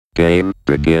Game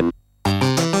begin. I'm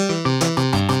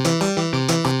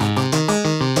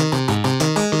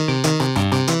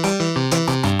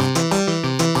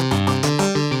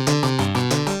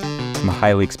a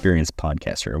highly experienced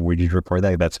podcaster. Would you report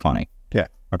that? That's funny. Yeah.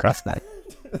 Okay. That's not.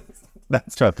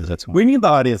 That's tough. That's funny. We need the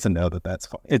audience to know that that's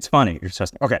funny. It's funny. It's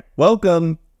just okay.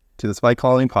 Welcome to the Spike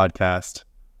Calling Podcast.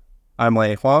 I'm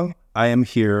Lei Huang. I am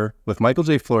here with Michael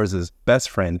J. Flores' best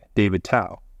friend, David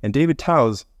Tao, and David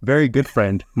Tao's very good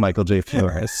friend, Michael J.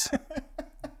 Flores.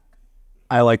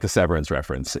 I like the Severance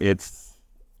reference. It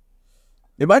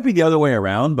might be the other way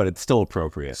around, but it's still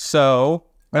appropriate. So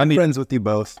I'm friends with you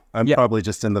both. I'm probably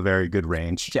just in the very good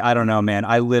range. I don't know, man.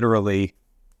 I literally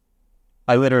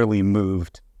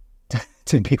moved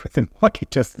to be within walking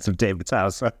distance of David's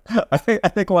house. So I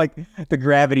think like the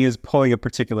gravity is pulling a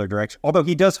particular direction. Although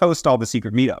he does host all the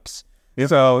secret meetups,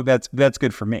 so that's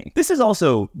good for me. This is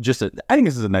also I think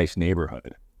this is a nice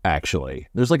neighborhood, actually.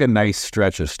 There's like a nice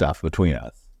stretch of stuff between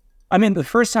us. I mean, the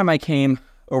first time I came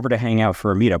over to hang out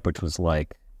for a meetup, which was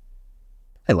like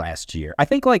last year, I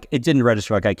think like it didn't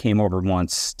register. Like I came over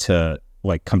once to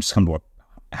like come to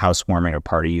a housewarming or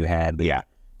party you had. But yeah,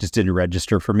 just didn't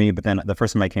register for me. But then the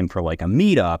first time I came for like a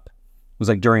meetup was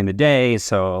like during the day.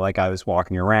 So like I was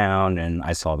walking around and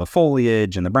I saw the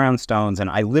foliage and the brownstones, and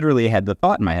I literally had the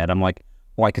thought in my head, I'm like,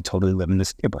 well, I could totally live in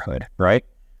this neighborhood, right?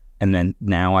 And then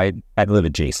now I live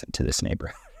adjacent to this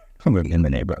neighborhood. I'm living in the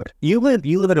neighborhood. You live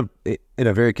in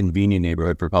a very convenient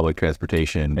neighborhood for public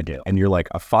transportation. I do. And you're like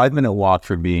a 5-minute walk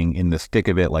from being in the thick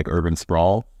of it, like urban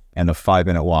sprawl, and a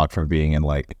 5-minute walk from being in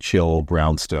like chill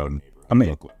brownstone. I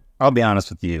mean, I'll be honest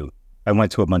with you. I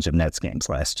went to a bunch of Nets games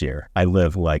last year. I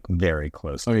live like very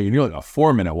close. I mean, you're like a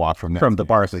 4-minute walk from the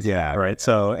Barclays. Yeah. Right.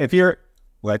 So if you're,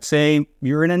 let's say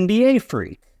you're an NBA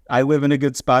freak, I live in a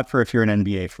good spot for if you're an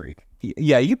NBA freak.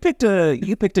 Yeah, you picked a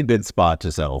good spot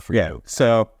to settle for. Yeah. You.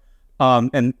 So,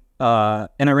 and I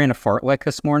ran a fartlek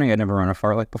this morning. I'd never run a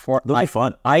fartlek before. Those are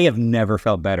fun. I have never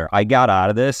felt better. I got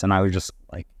out of this and I was just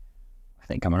like, I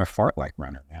think I'm a fartlek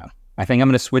runner now. I think I'm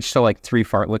going to switch to like 3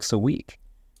 fartleks a week.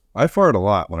 I fart a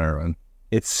lot when I run.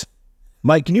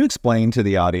 Mike, can you explain to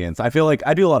the audience? I feel like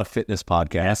I do a lot of fitness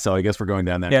podcasts, so I guess we're going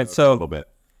down that road a little bit.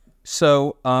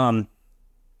 So,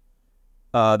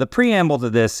 the preamble to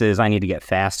this is I need to get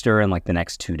faster in like the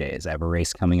next 2 days. I have a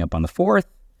race coming up on the 4th,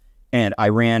 and I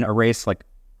ran a race like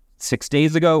 6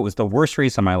 days ago. It was the worst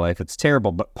race of my life. It's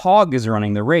terrible, but Pog is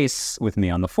running the race with me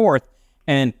on the 4th,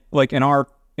 and like in our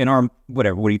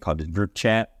whatever, what do you call it, group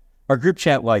chat? Our group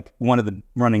chat, like one of the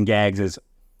running gags is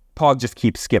Pog just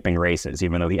keeps skipping races,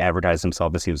 even though he advertised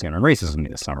himself as he was going to run races with me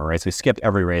this summer, right? So he skipped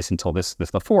every race until this the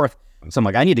 4th. So I'm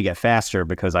like, I need to get faster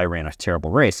because I ran a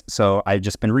terrible race. So I've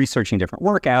just been researching different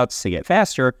workouts to get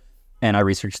faster, and I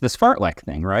researched this fartlek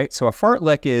thing, right? So a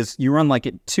fartlek is you run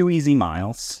like 2 easy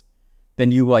miles,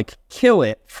 then you like kill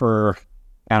it for,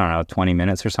 I don't know, 20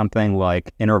 minutes or something,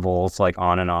 like intervals, like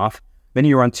on and off. Then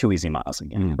you run 2 easy miles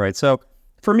again, right? So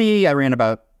for me, I ran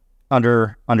about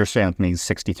understand with me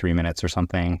 63 minutes or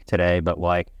something today, but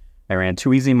like I ran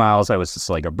 2 easy miles. I was just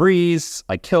like a breeze.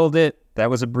 I killed it. That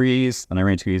was a breeze. And I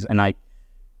ran 2 easy, and I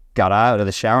got out of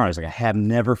the shower and I was like, I have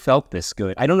never felt this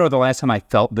good. I don't know the last time I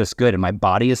felt this good, and my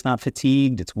body is not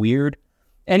fatigued. It's weird.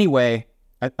 Anyway,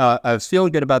 I was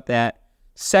feeling good about that.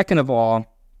 Second of all,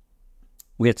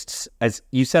 as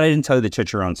you said, I didn't tell you the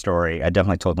Chicharron story. I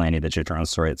definitely told Lanny the Chicharron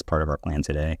story. It's part of our plan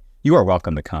today. You are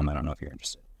welcome to come. I don't know if you're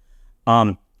interested.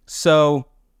 So,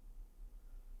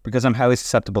 because I'm highly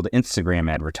susceptible to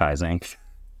Instagram advertising,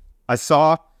 I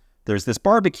saw there's this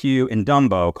barbecue in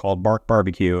Dumbo called Bark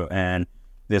Barbecue, and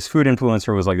this food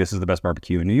influencer was like, this is the best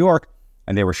barbecue in New York,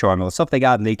 and they were showing all the stuff they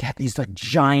got, and they had these like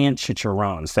giant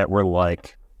chicharrones that were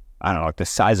like, I don't know, like the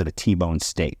size of a T-bone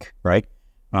steak, right?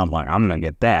 And I'm like, I'm going to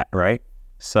get that, right?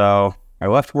 So I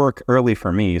left work early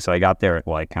for me, so I got there at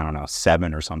like, I don't know,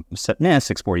 7 or something,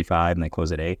 6:45, and they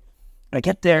close at 8. And I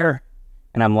get there,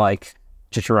 and I'm like,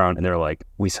 chicharron, and they're like,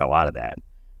 we sell out of that.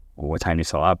 Well, what time do you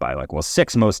sell out by? Like, well,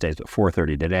 6 most days, but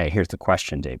 4:30 today. Here's the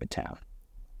question, David Tao.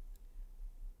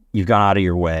 You've gone out of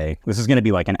your way. This is going to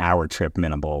be like an hour trip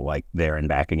minimal, like there and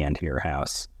back again to your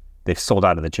house. They've sold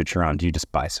out of the chicharron. Do you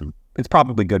just buy some? It's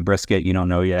probably good brisket. You don't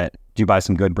know yet. Do you buy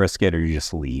some good brisket, or you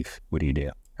just leave? What do you do?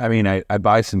 I mean, I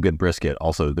buy some good brisket.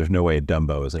 Also, there's no way a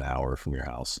Dumbo is an hour from your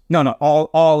house. No,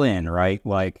 all in, right?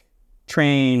 Like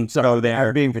train, go there.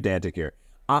 I'm being pedantic here.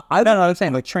 I don't know what I'm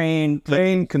saying. Like train,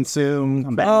 consume.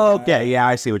 come back. Oh, okay. Yeah,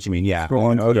 I see what you mean. Yeah.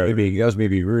 Okay. That was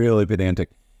maybe really pedantic.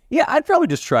 Yeah, I'd probably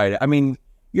just try it. I mean,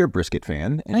 you're a brisket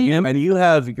fan. I am. And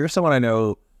you're someone I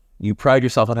know, you pride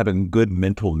yourself on having good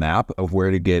mental map of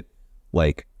where to get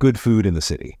like good food in the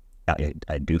city.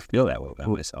 I do feel that way about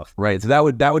myself. Right. So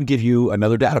that would give you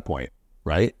another data point,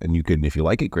 right? And you could, if you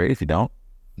like it, great. If you don't,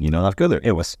 not go there.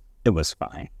 It was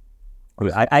fine.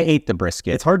 I ate the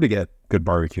brisket. It's hard to get good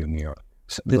barbecue in New York.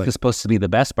 This is supposed to be the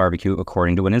best barbecue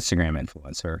according to an Instagram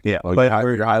influencer. Yeah, but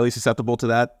you're highly susceptible to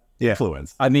that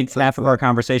influence. I mean, half of our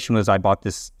conversation was I bought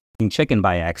this chicken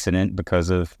by accident because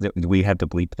of we had to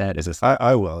bleep that. Is this?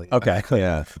 I will. Yeah. Okay.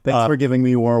 Yeah. Thanks for giving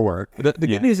me more work. The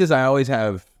good news is we always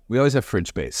have fridge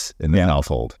space in the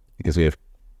household because we have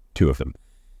 2 of them.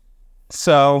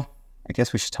 So I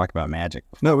guess we should talk about Magic.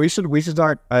 No, we should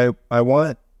talk. I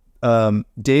want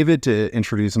David to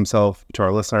introduce himself to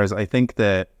our listeners. I think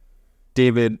that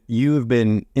David, you have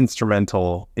been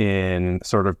instrumental in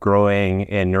sort of growing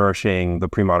and nourishing the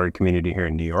pre-modern community here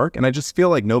in New York. And I just feel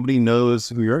like nobody knows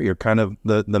who you are. You're kind of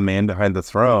the man behind the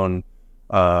throne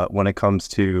when it comes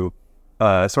to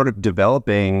sort of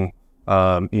developing,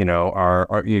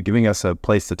 you're giving us a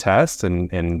place to test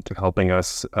and helping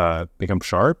us become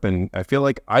sharp. And I feel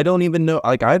like I don't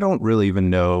really even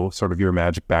know sort of your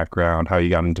Magic background, how you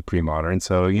got into pre-modern.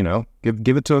 So,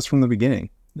 give it to us from the beginning.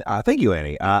 Thank you,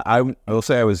 Annie. I will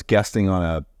say I was guesting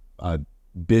on a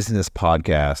business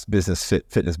podcast,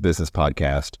 fitness business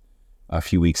podcast a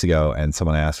few weeks ago, and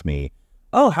someone asked me,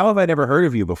 "Oh, how have I never heard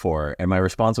of you before?" And my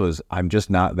response was, "I'm just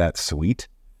not that sweet."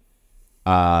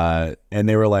 And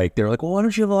they were like, "Well, why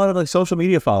don't you have a lot of social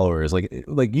media followers?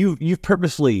 Like you've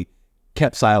purposely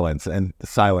kept silent." And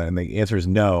the answer is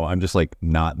no. I'm just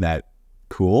not that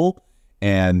cool.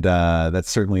 And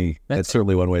that's certainly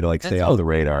one way to stay off the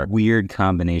radar. Weird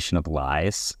combination of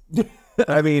lies.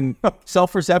 I mean,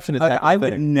 self-perception is I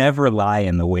would never lie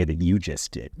in the way that you just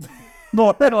did.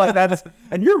 And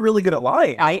you're really good at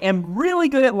lying. I am really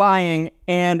good at lying,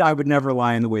 and I would never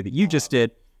lie in the way that you just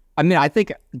did. I mean, I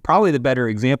think probably the better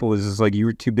example is you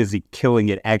were too busy killing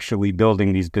it, actually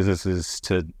building these businesses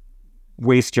to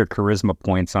waste your charisma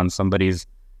points on somebody's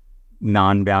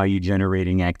non-value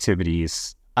generating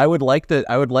activities. I would like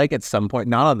at some point,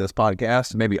 not on this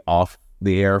podcast, maybe off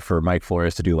the air, for Mike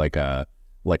Flores to do like a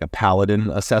paladin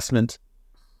assessment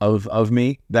of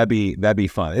me. That'd be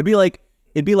fun. It'd be like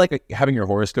having your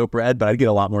horoscope read, but I'd get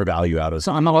a lot more value out of it.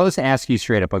 So I'm always ask you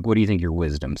straight up, what do you think your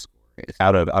wisdom score is?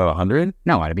 Out of 100?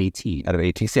 No, out of 18. Out of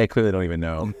 18. See, I clearly don't even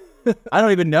know. I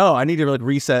don't even know. I need to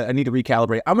reset. I need to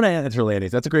recalibrate. I'm going to answer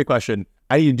Lanny's. That's a great question.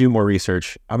 I need to do more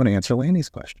research. I'm going to answer Lanny's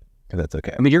question. That's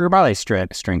okay. I mean, you're probably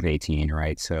strength 18,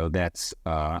 right? So that's...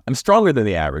 I'm stronger than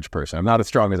the average person. I'm not as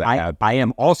strong as I have. I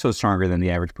am also stronger than the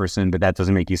average person, but that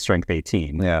doesn't make you strength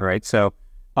 18. Yeah. Right? So,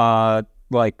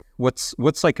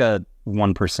 what's like a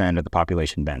 1% of the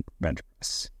population bench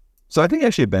press? So I think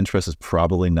actually a bench press is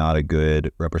probably not a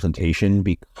good representation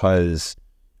because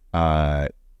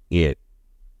it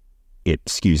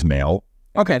skews male.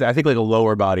 Okay. I think a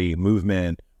lower body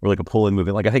movement or a pull-in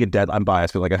movement, I think I'm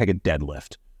biased, but I think a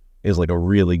deadlift is a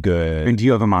really good... And do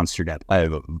you have a monster deadlift? I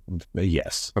have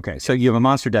yes. Okay, so you have a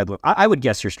monster deadlift. I would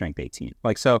guess your strength 18.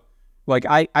 I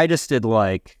just did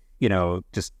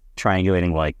just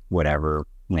triangulating whatever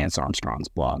Lance Armstrong's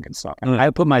blog and stuff.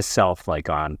 I put myself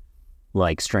on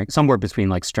strength somewhere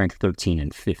between strength 13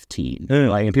 and 15.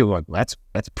 And people are like,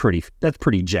 that's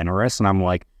pretty generous. And I'm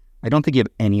like, I don't think you have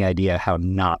any idea how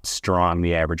not strong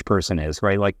the average person is,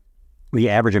 right? The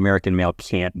average American male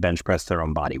can't bench press their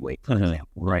own body weight, for example,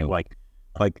 right?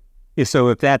 So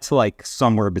if that's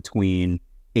somewhere between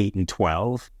 8 and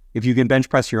 12, if you can bench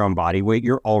press your own body weight,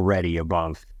 you're already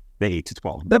above the 8 to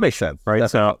 12. That makes sense, right?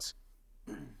 So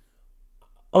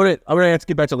I'm gonna have to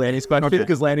get back to Lanny's question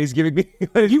because Lanny's giving me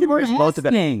you were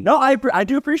listening. No, I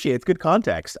do appreciate it. It's good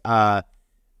context.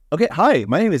 Okay, hi,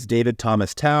 my name is David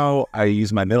Thomas Tao. I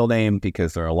use my middle name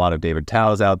because there are a lot of David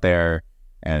Taos out there,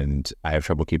 and I have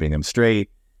trouble keeping them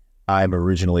straight. I'm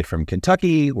originally from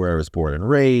Kentucky, where I was born and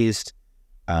raised,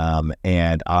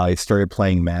 and I started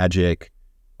playing Magic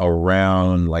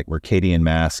around Mercadian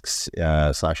Masks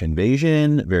 /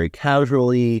 Invasion very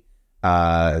casually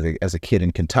as a kid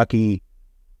in Kentucky,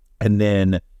 and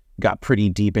then got pretty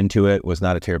deep into it. Was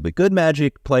not a terribly good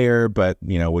Magic player, but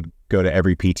would go to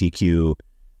every PTQ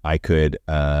I could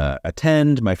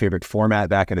attend. My favorite format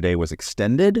back in the day was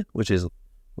Extended, which is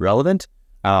relevant.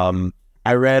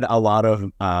 I read a lot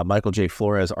of Michael J.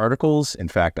 Flores articles. In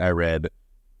fact, I read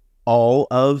all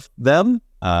of them.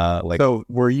 So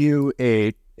were you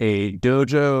a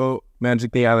dojo,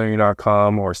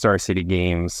 MagicTheGathering.com, or Star City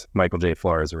Games Michael J.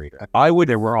 Flores reader?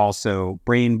 There were also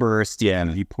Brain Burst,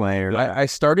 players. I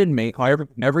started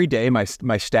every day. My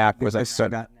stack was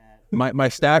my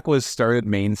stack was started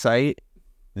main site,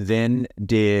 then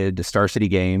did Star City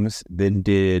Games, then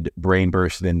did Brain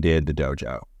Burst, then did the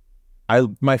dojo.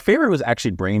 my favorite was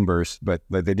actually Brain Burst, but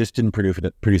they just didn't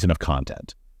produce enough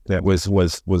content. That was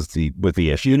the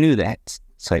issue. You knew that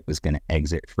site was going to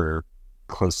exit for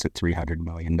close to $300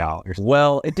 million.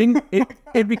 Well, it didn't.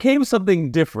 It became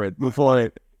something different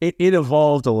before it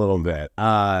evolved a little bit.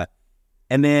 And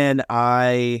then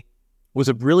I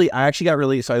actually got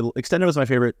really, so Extended was my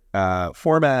favorite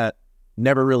format.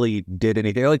 Never really did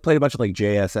anything. I like played a bunch of like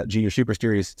JS, Junior Super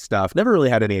Series stuff. Never really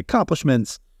had any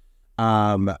accomplishments.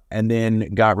 And then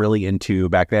got really into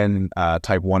back then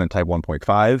Type 1 and Type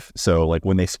 1.5. So like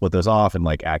when they split those off and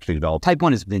like actually developed. Type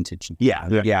 1 is vintage. Yeah.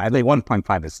 I think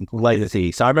 1.5 is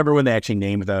legacy. So I remember when they actually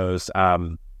named those.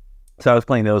 So I was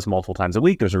playing those multiple times a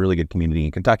week. There's a really good community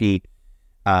in Kentucky.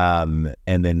 And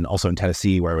then also in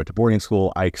Tennessee where I went to boarding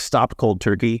school. I stopped cold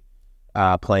turkey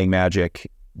playing Magic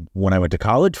when I went to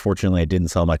college. Fortunately, I didn't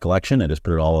sell my collection. I just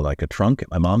put it all in like a trunk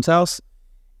at my mom's house.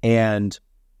 And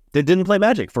they didn't play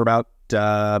Magic for about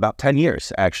 10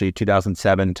 years, actually,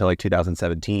 2007 to like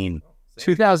 2017.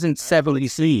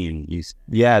 2017.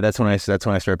 Yeah, that's when I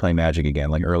started playing Magic again,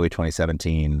 like early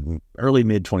 2017, early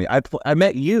mid 20. I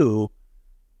met you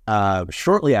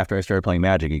shortly after I started playing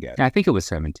Magic again. I think it was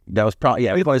 17. That was probably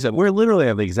we're literally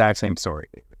have the exact same story.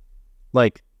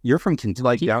 Like you're from Kentucky.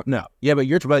 Like down, no, yeah, but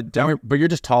you're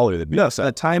just taller than me. No, so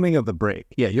the timing of the break.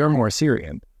 Yeah, you're more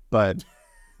Syrian, but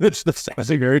that's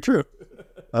very true.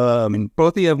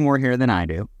 Both of you have more hair than I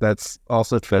do. That's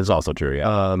also true.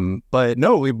 Yeah. But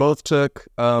no, we both took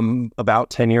about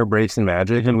 10-year breaks in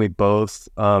Magic, and we both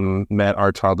met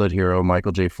our childhood hero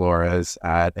Michael J. Flores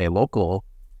at a local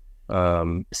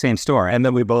same store, and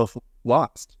then we both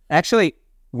lost. Actually,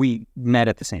 we met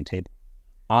at the same table.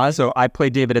 So I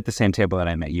played David at the same table that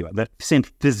I met you at, the same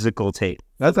physical table.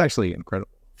 That's actually incredible.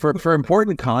 For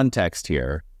important context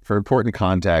here. For important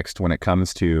context, when it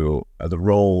comes to the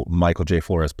role Michael J.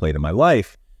 Flores played in my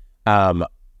life,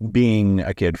 being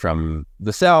a kid from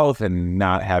the South and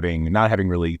not having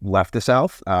really left the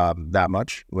South that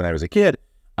much when I was a kid,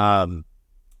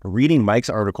 reading Mike's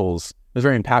articles was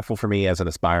very impactful for me as an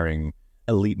aspiring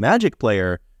elite Magic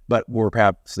player. But they were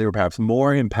perhaps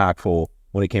more impactful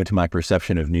when it came to my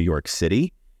perception of New York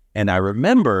City. And I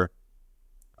remember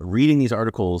reading these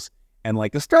articles. And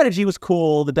like the strategy was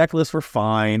cool, the deck lists were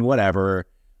fine, whatever.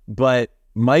 But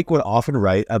Mike would often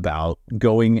write about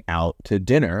going out to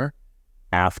dinner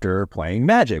after playing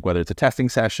Magic, whether it's a testing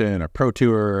session, a pro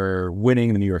tour,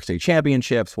 winning the New York State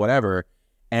Championships, whatever.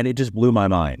 And it just blew my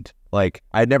mind. Like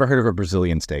I'd never heard of a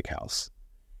Brazilian steakhouse.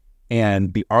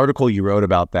 And the article you wrote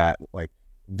about that, like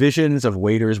visions of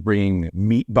waiters bringing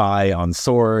meat by on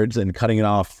swords and cutting it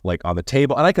off like on the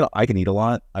table. And I can eat a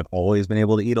lot. I've always been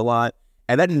able to eat a lot.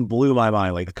 And that just blew my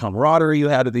mind, like the camaraderie you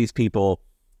had with these people.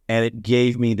 And it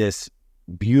gave me this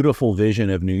beautiful vision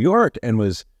of New York and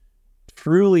was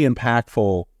truly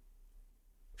impactful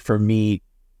for me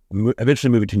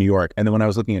eventually moving to New York. And then when I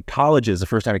was looking at colleges, the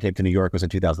first time I came to New York was in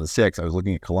 2006. I was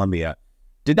looking at Columbia.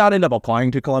 Did not end up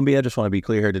applying to Columbia. Just want to be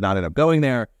clear here. Did not end up going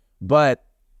there. But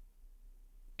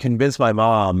convinced my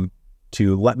mom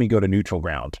to let me go to neutral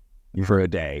ground for a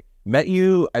day. Met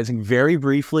you, I think, very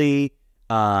briefly.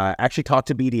 Actually talked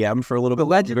to BDM for a little bit.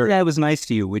 Allegedly, I was nice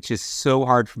to you, which is so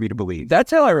hard for me to believe. That's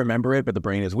how I remember it, but the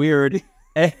brain is weird.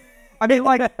 I mean,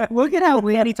 like, look at how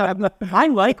anytime I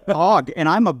like Pog, and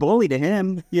I'm a bully to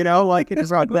him. You know, like it's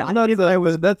like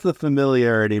that's the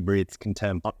familiarity breeds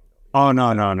contempt. Oh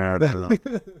no.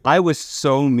 I was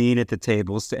so mean at the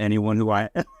tables to anyone who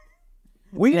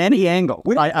any angle.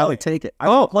 I would take it. I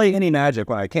don't play any Magic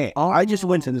when I can't. I just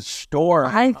went to the store.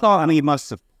 I thought he must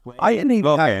have. I didn't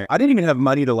even have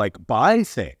money to like buy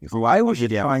things. I was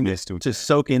just trying to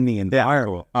soak in the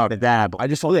environment. I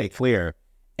just want to get clear.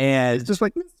 And it's just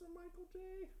like, Mr. Michael J.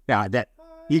 Yeah, that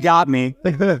you got me.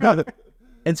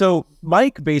 And so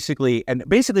Mike basically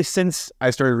since I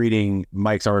started reading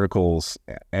Mike's articles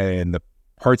and the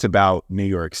parts about New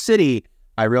York City,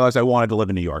 I realized I wanted to live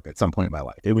in New York at some point in my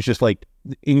life. It was just like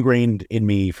ingrained in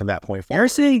me from that point forward. You're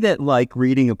saying that like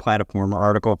reading a Platformer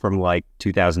article from like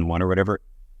 2001 or whatever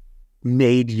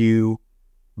made you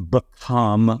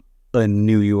become a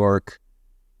New York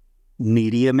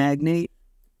media magnate?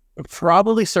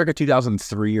 Probably circa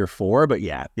 2003 or 4, but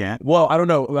yeah. Well, I don't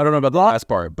know about the last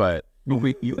part, but you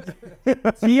were it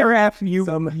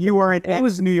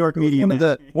was New York media.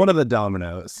 One of the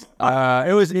dominoes.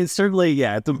 It's certainly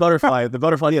the butterfly. The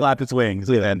butterfly flapped its wings,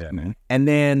 and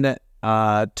then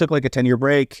took like a 10-year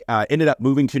break. Ended up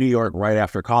moving to New York right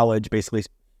after college. Basically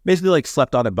like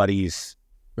slept on a buddy's.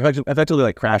 Effectively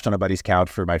like crashed on a buddy's couch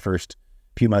for my first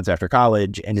few months after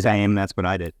college. And that's what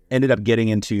I did. Ended up getting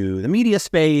into the media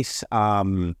space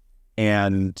and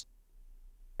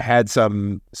had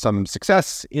some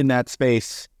success in that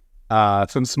space.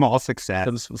 Some small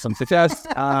success. Some success.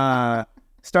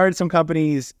 Started some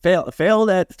companies, failed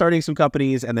at starting some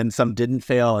companies, and then some didn't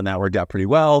fail, and that worked out pretty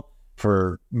well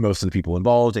for most of the people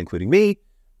involved, including me.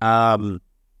 And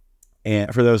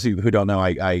for those who don't know,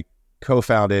 I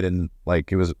co-founded, and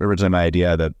like it was originally my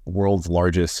idea, the world's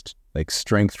largest like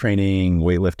strength training,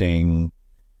 weightlifting,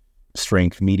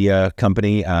 strength media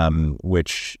company,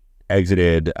 which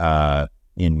exited earlier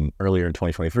in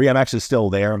 2023. I'm actually still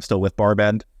there. I'm still with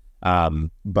Barbend,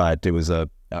 but it was a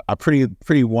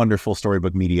pretty wonderful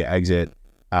storybook media exit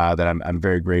that I'm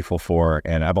very grateful for,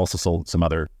 and I've also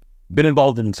been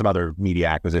involved in some other media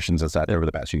acquisitions as that over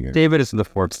the past few years. David is in the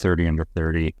Forbes 30 under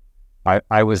 30.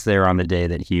 I was there on the day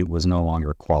that he was no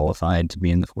longer qualified to be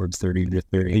in the Forbes 30 under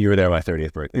 30. You were there my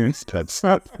 30th birthday.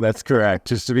 That's correct.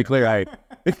 Just to be clear,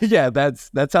 yeah, that's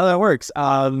how that works.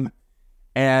 So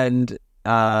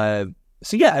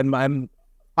yeah,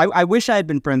 I wish I had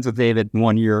been friends with David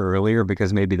 1 year earlier,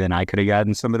 because maybe then I could have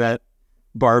gotten some of that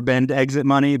Barbend exit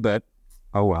money, but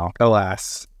oh well.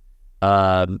 Alas.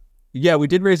 Yeah, we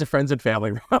did raise a friends and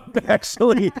family round,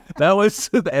 actually. That was,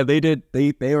 and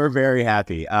they were very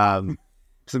happy. So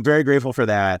I'm very grateful for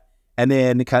that. And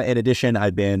then kind of in addition,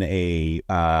 I've been a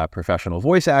professional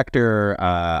voice actor.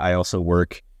 I also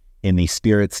work in the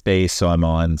spirit space, so I'm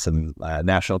on some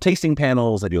national tasting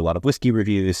panels. I do a lot of whiskey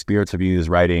reviews, spirits reviews,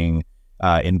 writing,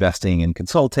 investing and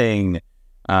consulting.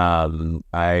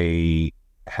 I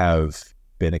have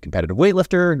been a competitive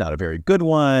weightlifter, not a very good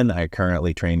one. I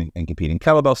currently train and compete in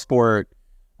kettlebell sport.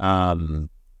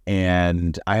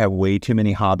 And I have way too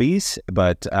many hobbies,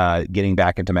 but getting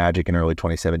back into Magic in early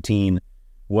 2017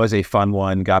 was a fun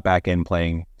one. Got back in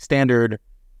playing Standard,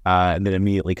 and then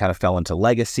immediately kind of fell into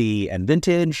Legacy and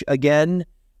Vintage again.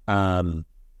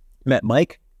 Met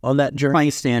Mike on that journey.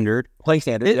 Playing Standard.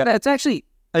 Yeah. That's actually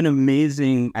an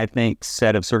amazing, I think,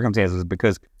 set of circumstances,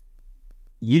 because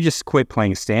you just quit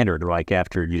playing Standard like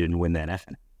after you didn't win that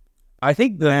FN. I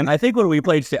think when we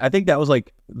played, I think that was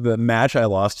like the match I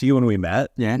lost to you when we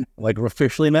met. Yeah. Like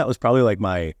officially met was probably like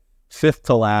my 5th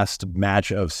to last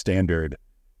match of Standard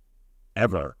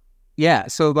ever. Yeah.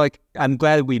 So like, I'm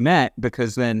glad we met,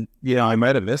 because then, I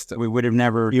might have missed it. we would have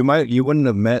never. You wouldn't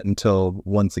have met until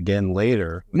once again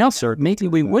later. No, sir. Maybe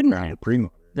we wouldn't have.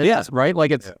 Yeah. Right. Like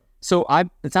it's. Yeah. So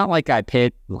it's not like I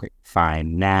paid,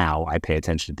 fine, now I pay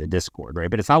attention to the Discord, right?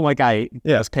 But it's not like I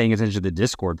was paying attention to the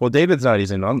Discord. Well, David's not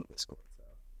even on the Discord.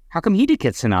 How come he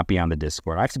gets to not be on the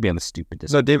Discord? I have to be on the stupid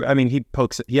Discord. No, David, I mean, he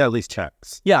at least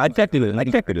checks. Yeah, I check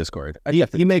the Discord.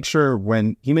 He makes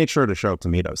sure to show up to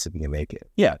meetups if he can make it.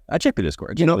 Yeah, I check the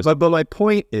Discord. But my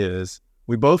point is,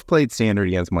 we both played Standard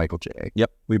against Michael J.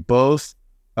 Yep. We both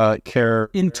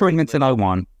care in tournaments that I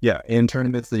won. Yeah, in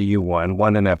tournaments that you won,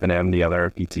 one in FNM, the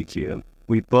other PTQ.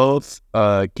 We both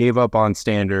gave up on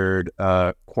Standard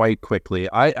quite quickly.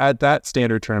 At that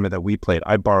Standard tournament that we played,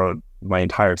 I borrowed my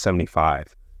entire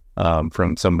 75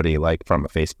 from somebody from a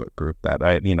Facebook group that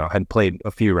I had played a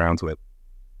few rounds with.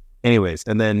 Anyways,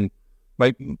 and then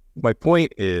my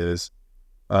point is,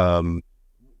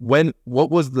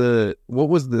 what was the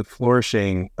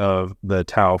flourishing of the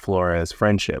Tao Flores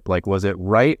friendship? Like, was it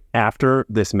right after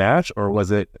this match, or was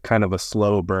it kind of a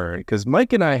slow burn? Because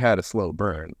Mike and I had a slow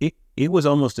burn. It was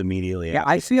almost immediately. Yeah,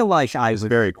 I feel like I was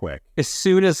very quick. As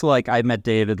soon as I met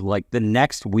David, the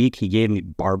next week he gave me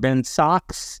Barbend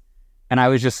socks, and I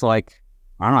was just like,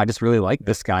 I don't know, I just really like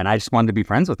this guy, and I just wanted to be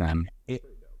friends with him.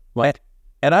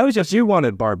 And I was just, you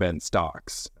wanted Barbend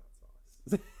stocks.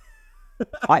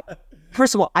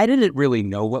 First of all, I didn't really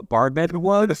know what Barbend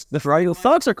was. Right?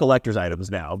 Socks are collector's items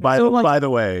now. By the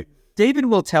way, David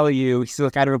will tell you, he's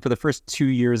like, I don't know, for the first 2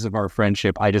 years of our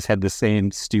friendship, I just had the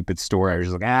same stupid story. I was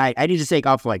just like, I need to take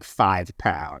off 5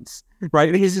 pounds. Right?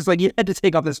 And he's just like, you had to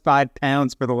take off this 5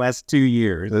 pounds for the last 2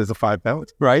 years. There's a 5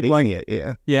 pounds? Right?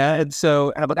 Yeah. Yeah. And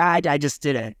so I'm like, I just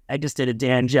did a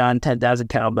Dan John 10,000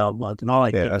 cowbell month, and all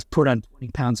I did was put on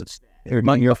 20 pounds of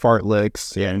fat. Your fart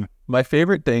licks. Yeah. My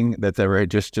favorite thing that's ever,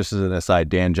 just as an aside,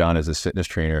 Dan John is this fitness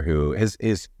trainer who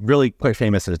is really quite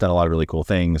famous and has done a lot of really cool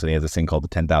things. And he has this thing called the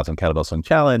 10,000 Kettlebell Swing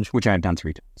Challenge, which I've done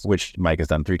 3 times. Which Mike has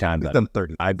done 3 times. I've done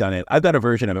 30. I've done it. I've done a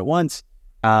version of it once.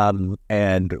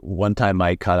 And one time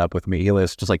Mike caught up with me. He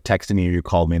was just texting me, or you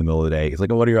called me in the middle of the day. He's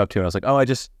like, "Oh, what are you up to?" And I was like, "Oh, I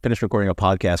just finished recording a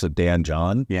podcast with Dan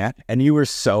John." Yeah. And you were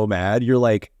so mad. You're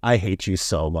like, "I hate you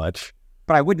so much."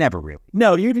 But I would never really.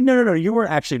 No, no. You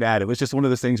weren't actually mad. It was just one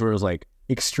of those things where it was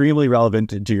extremely relevant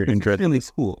to your interest. Really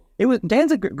cool.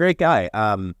 Dan's a great guy.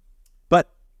 But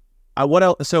what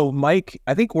else? So Mike,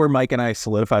 I think where Mike and I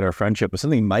solidified our friendship was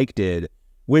something Mike did,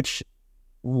 which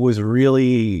was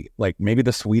really maybe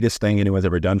the sweetest thing anyone's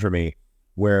ever done for me.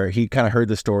 where he kind of heard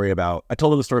the story about, I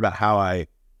told him the story about how I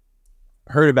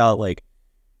heard about like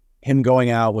him going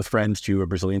out with friends to a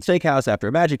Brazilian steakhouse after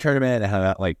a Magic tournament, and how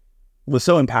that like was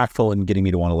so impactful in getting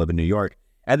me to want to live in New York.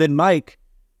 And then Mike,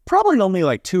 probably only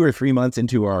like 2 or 3 months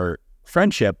into our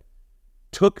friendship,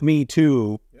 took me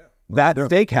to that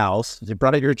steakhouse. You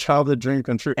brought out your childhood dream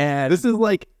come true. And this is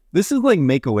like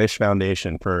Make-A-Wish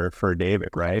Foundation for David,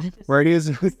 right? Where he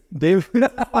is with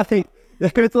David. I think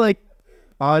it's like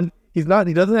he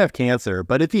doesn't have cancer,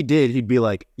 but if he did, he'd be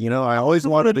like, I always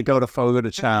wanted to go to Fogo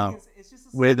de Chão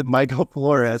with Michael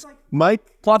Flores. Mike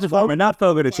Plataforma, not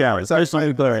Fogo de Chão.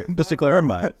 Just to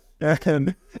clarify.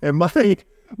 And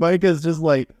Mike is just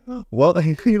like, well,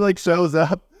 he like shows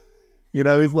up,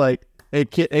 he's like,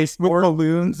 hey, more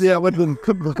balloons, with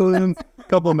the balloons,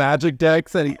 couple magic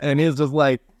decks, and he's just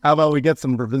like, how about we get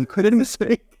some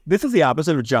mistake? This is the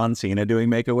opposite of John Cena doing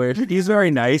Make-A-Wish. He's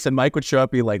very nice, and Mike would show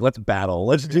up and be like, let's battle.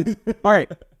 Let's do all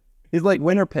right. He's like,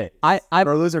 winner pick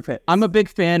or loser pick. I'm a big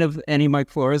fan of any Mike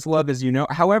Flores love, as you know.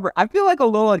 However, I feel like a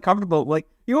little uncomfortable. Like,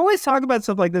 you always talk about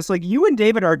stuff like this. Like, you and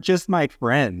David are just my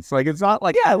friends. Like, it's not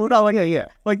like,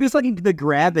 Like, this, like, the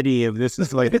gravity of this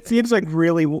is like, it seems like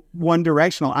really one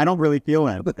directional. I don't really feel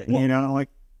that, like.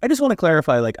 I just want to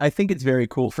clarify, like, I think it's very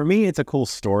cool. For me, it's a cool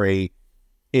story.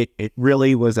 It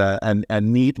really was a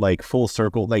neat, like, full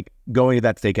circle. Like, going to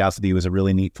that steakhouse with you was a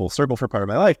really neat full circle for part of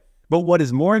my life. But what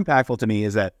is more impactful to me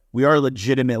is that we are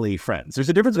legitimately friends. There's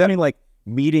a difference between like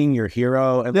meeting your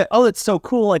hero and it's so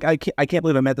cool. Like I can't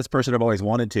believe I met this person I've always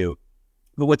wanted to.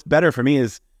 But what's better for me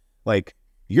is like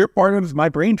you're part of my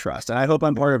brain trust, and I hope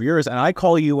I'm part of yours. And I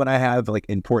call you when I have like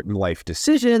important life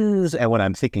decisions and when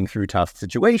I'm thinking through tough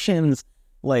situations.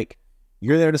 Like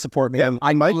you're there to support me. Yeah,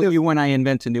 I call you when I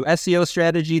invent a new SEO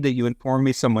strategy that you informed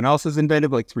me someone else has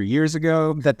invented like 3 years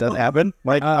ago. That does happen.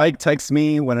 Mike texts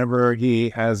me whenever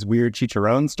he has weird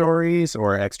chicharron stories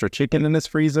or extra chicken in his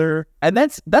freezer. And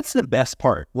that's the best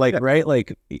part. Like, right?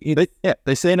 Like,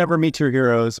 they say never meet your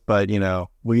heroes, but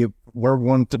we're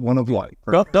one of one.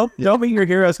 Don't meet your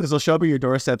heroes, because they'll show up at your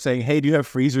doorstep saying, hey, do you have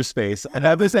freezer space? I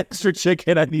have this extra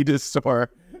chicken I need to store.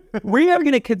 We are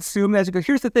going to consume that.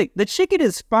 Here's the thing. The chicken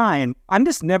is fine. I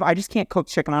just can't cook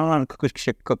chicken. I don't want to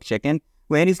cook chicken.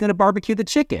 Lanny's going to barbecue the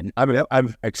chicken. I mean,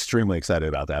 I'm extremely excited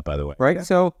about that, by the way. Right? Yeah.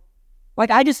 So,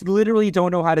 like, I just literally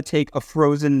don't know how to take a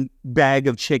frozen bag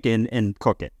of chicken and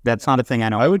cook it. That's not a thing I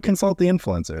know. I would consult the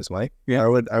influencers, Mike. Yeah.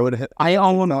 I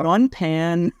own one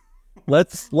pan.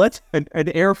 Let's an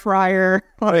air fryer.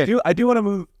 I do want to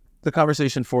move the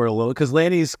conversation forward a little, because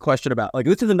Lanny's question about, like,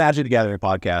 this is a Magic the Gathering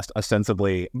podcast,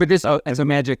 ostensibly. But this as a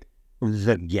Magic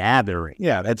the Gathering.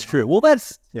 Yeah, that's true. Well,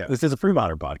 this is a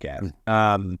Premodern podcast.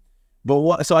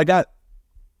 So I got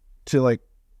to, like,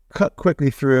 cut quickly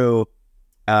through,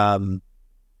 got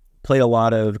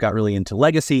really into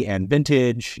Legacy and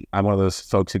Vintage. I'm one of those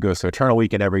folks who goes to Eternal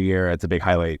Weekend every year. It's a big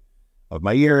highlight of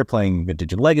my year, playing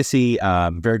Vintage and Legacy.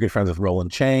 Very good friends with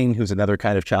Roland Chang, who's another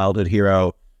kind of childhood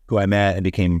hero who I met and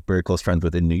became very close friends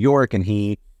with in New York. And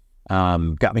he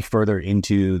got me further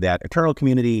into that Eternal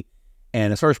community.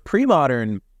 And as far as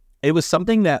Premodern, it was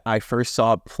something that I first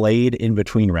saw played in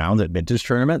between rounds at Vintage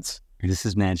tournaments. This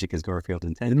is Magic as Garfield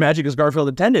intended. Magic as Garfield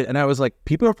intended. And I was like,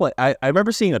 people are playing. I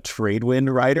remember seeing a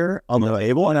Tradewind rider on the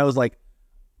table, and I was like,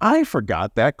 I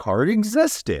forgot that card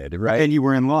existed, right? And you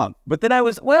were in love. But then I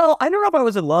don't know if I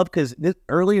was in love, because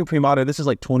early in Premodern, this is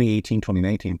like 2018,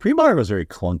 2019, Premodern was very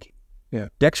clunky. Yeah.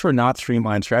 Decks were not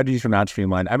streamlined. Strategies were not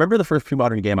streamlined. I remember the first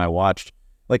Premodern game I watched,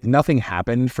 like nothing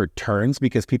happened for turns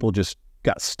because people just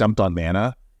got stumped on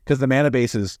mana, because the mana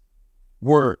bases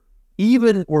were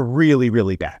really,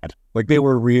 really bad. Like they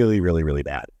were really, really, really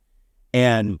bad.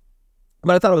 But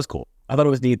I thought it was cool. I thought it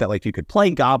was neat that like you could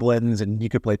play goblins and you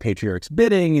could play Patriarch's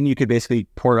Bidding and you could basically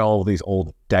port all of these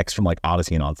old decks from like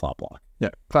Odyssey and Onslaught block. Yeah,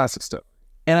 classic stuff.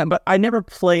 But I never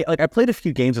played, like I played a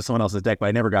few games with someone else's deck, but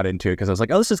I never got into it because I was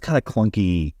like, oh, this is kind of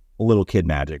clunky little kid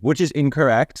Magic, which is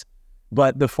incorrect,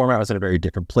 but the format was in a very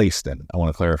different place then, I want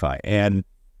to clarify. And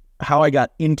how I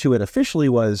got into it officially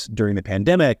was during the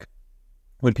pandemic,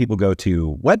 when people go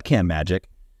to webcam Magic.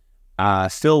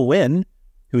 Phil Wynn,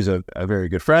 who's a very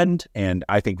good friend, and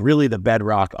I think really the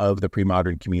bedrock of the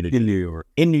Premodern community in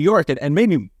New York, and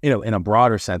maybe in a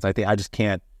broader sense. I think I just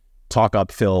can't talk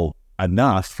up Phil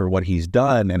enough for what he's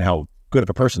done and how good of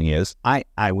a person he is. I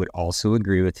would also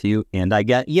agree with you, and I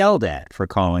got yelled at for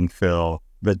calling Phil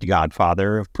the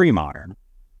godfather of Premodern.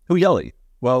 Who yelled at you?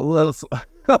 Well, let's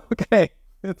okay.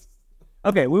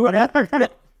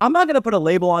 I'm not going to put a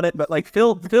label on it, but like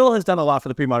Phil has done a lot for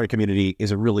the Premodern community.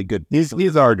 Is a really good.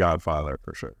 He's our godfather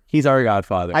for sure. He's our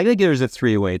godfather. I think there's a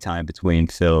 3-way tie between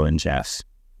Phil and Jess,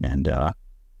 and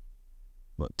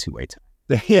two-way tie.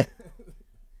 Yeah.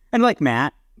 And like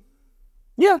Matt.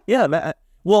 Yeah.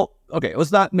 Well, okay,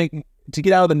 let's not to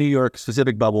get out of the New York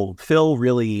specific bubble. Phil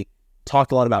really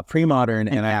talked a lot about pre-modern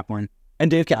And Kaplan.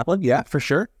 and Dave Kaplan, yeah, for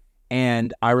sure.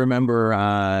 And I remember,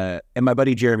 and my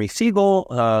buddy Jeremy Siegel,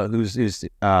 who's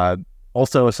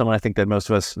also someone I think that most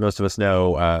of us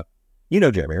know. You know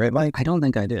Jeremy, right, Mike? I don't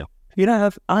think I do. You know,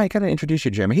 I kind of introduced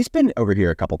you to Jeremy. He's been over here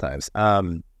a couple times.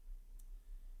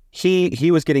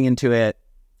 He was getting into it.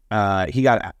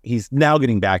 He's now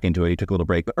getting back into it. He took a little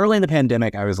break, but early in the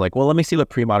pandemic, I was like, well, let me see what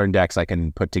pre-modern decks I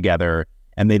can put together,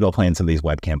 and maybe I'll play in some of these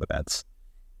webcam events.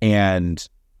 And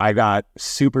I got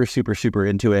super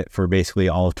into it for basically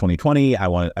all of 2020.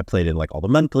 I played in like all the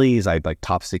monthlies. I like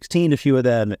top 16 a few of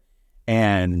them,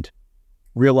 and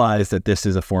realized that this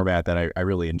is a format that I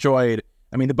really enjoyed.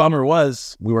 I mean, the bummer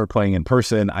was we were playing in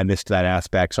person. I missed that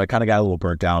aspect, so I kind of got a little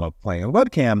burnt out of playing on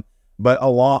webcam. But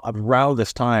around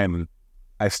this time,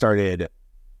 I started.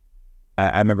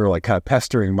 I remember like kind of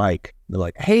pestering Mike. They're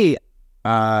like, "Hey,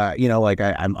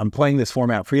 I'm playing this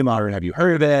format pre-modern. Have you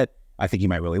heard of it? I think you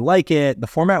might really like it." The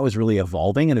format was really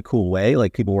evolving in a cool way.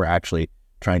 Like people were actually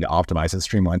trying to optimize and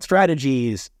streamline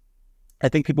strategies. I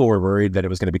think people were worried that it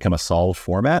was going to become a solved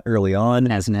format early on.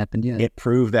 It hasn't happened yet. It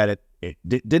proved that it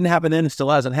didn't happen then. It still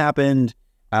hasn't happened.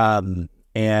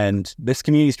 And this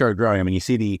community started growing. I mean, you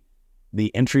see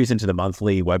the entries into the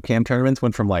monthly webcam tournaments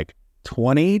went from like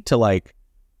 20 to like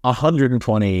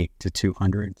 120 to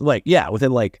 200. Like, yeah,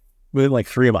 within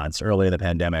 3 months early in the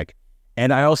pandemic.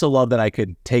 And I also love that I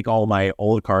could take all my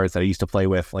old cards that I used to play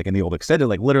with, like in the old extended,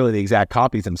 like literally the exact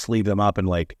copies, and sleeve them up and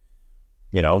like,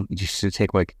 you should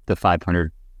take like the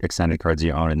 500 extended cards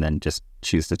you own and then just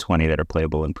choose the 20 that are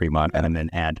playable in pre-modern and then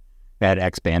add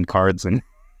X band cards. And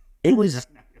it was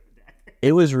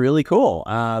really cool.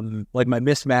 Like my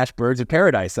mismatched Birds of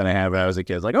Paradise that I had when I was a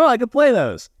kid. I was like, oh, I could play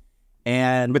those.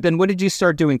 But then when did you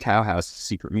start doing Tao House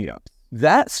secret meetups?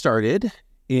 That started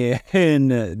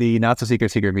in the not so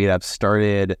secret meetups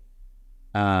started.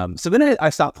 So then I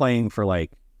stopped playing for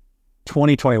like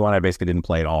 2021. I basically didn't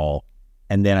play at all.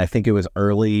 And then I think it was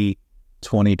early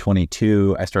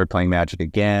 2022, I started playing Magic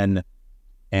again.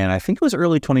 And I think it was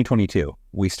early 2022,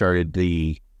 I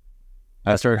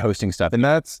started hosting stuff. And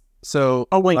that's, so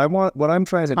oh wait, what I'm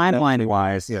trying to timeline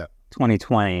wise,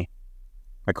 2020,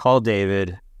 I called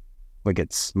David, like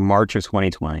it's March of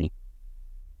 2020,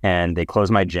 and they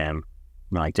closed my gym.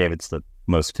 I'm like, David's the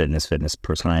most fitness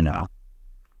person I know.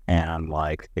 And I'm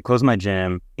like, they closed my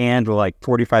gym, and like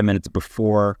 45 minutes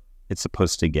before it's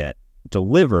supposed to get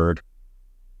delivered,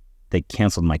 they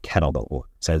canceled my kettlebell order.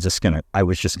 So I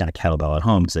was just gonna kettlebell at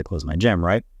home because they closed my gym,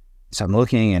 right? So I'm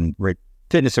looking, and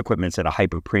fitness equipment's at a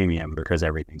hyper premium because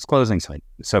everything's closing.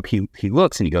 So he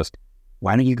looks and he goes,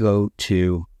 "Why don't you go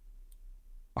to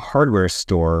a hardware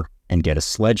store and get a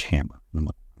sledgehammer?" And I'm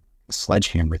like,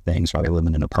 "Sledgehammer things? Or I live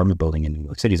in an apartment building in New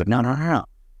York City." He's like, No.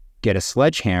 Get a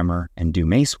sledgehammer and do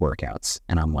mace workouts.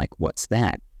 And I'm like, "What's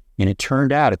that?" And it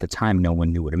turned out at the time, no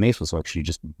one knew what a mace was, so actually you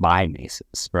just buy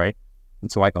maces, right?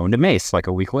 And so I owned a mace like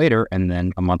a week later, and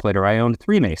then a month later I owned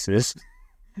 3 maces,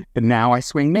 and now I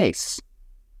swing mace.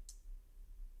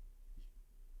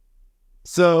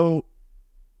 So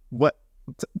what,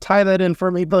 tie that in for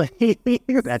me, please.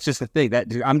 That's just the thing.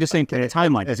 I'm just saying the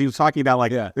timeline, because he was talking about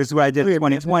like, this is what I did in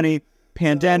 2020,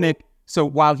 pandemic. So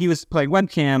while he was playing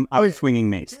webcam, I was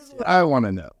swinging mace. I want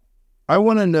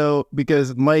to know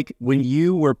because Mike, when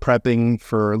you were prepping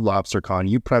for Lobstercon,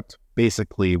 you prepped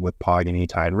basically with Pog and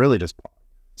E-Tide, really just Pog.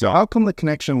 So how come the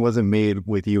connection wasn't made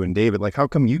with you and David? Like, how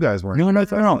come you guys weren't?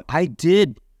 No. I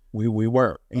did. We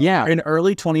were. Yeah. In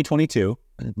early 2022,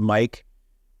 I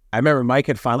remember Mike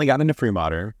had finally gotten into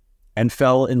pre-modern and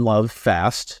fell in love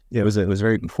fast. It was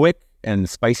very quick and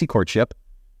spicy courtship.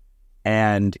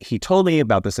 And he told me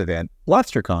about this event,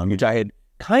 Lobstercon, which I had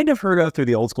kind of heard of through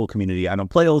the old school community. I don't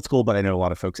play old school, but I know a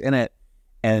lot of folks in it,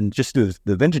 and just through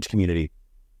the vintage community.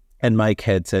 And Mike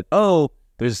had said, "Oh,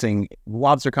 there's this thing,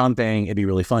 Lobstercon thing. It'd be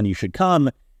really fun. You should come."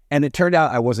 And it turned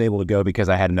out I wasn't able to go because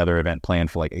I had another event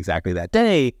planned for like exactly that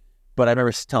day. But I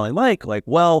remember telling Mike, like,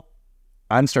 well,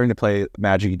 I'm starting to play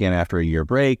Magic again after a year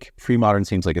break. Pre-modern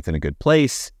seems like it's in a good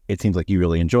place. It seems like you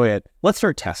really enjoy it. Let's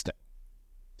start testing.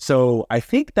 So I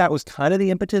think that was kind of the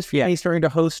impetus for me starting to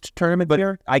host tournament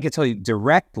here. I could tell you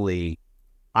directly,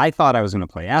 I thought I was going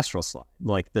to play Astral Slide.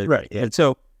 Right. Yeah. And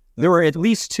so there were at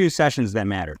least 2 sessions that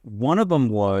mattered. One of them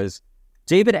was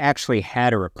David actually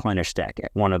had a replenish deck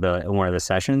at one of the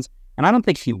sessions, and I don't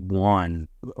think he won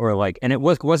and it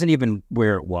wasn't even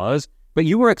where it was. But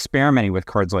you were experimenting with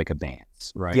cards like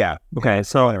Advance, right? Yeah. Okay.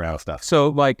 So around stuff. So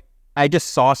like I just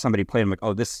saw somebody play. I'm like,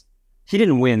 oh, this. he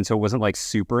didn't win, so it wasn't like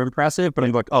super impressive. But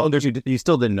I'm like, oh, there's You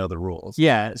still didn't know the rules.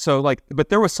 yeah. So like, but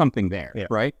there was something there, Yeah.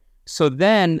 right? So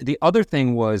then the other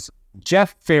thing was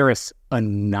Jeff Ferris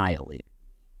annihilated,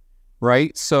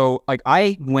 right? So like,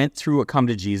 I went through a come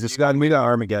to Jesus. We got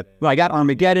Armageddon. I got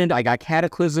Armageddon, I got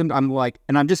Cataclysm. I'm like,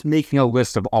 and I'm just making a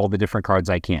list of all the different cards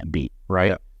I can't beat, right?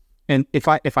 Yeah. And if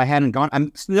I hadn't gone,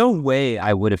 there's no way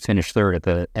I would have finished third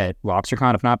at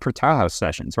Lobstercon if not for Tao House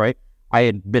sessions, right? I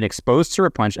had been exposed to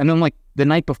Replenish, and then like the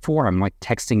night before, I'm like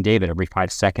texting David every 5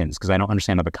 seconds because I don't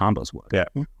understand how the combos work. Yeah.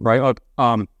 Right.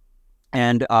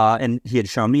 And he had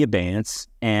shown me Abeyance,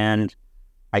 and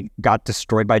I got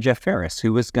destroyed by Jeff Ferris,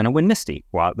 who was going to win Misty,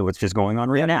 what's just going on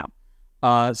right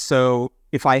now. So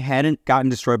if I hadn't gotten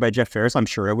destroyed by Jeff Ferris, I'm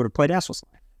sure I would have played Astral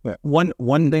Slide.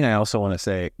 One thing I also want to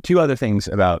say, 2 other things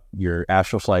about your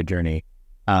Astral Slide journey.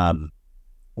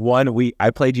 One,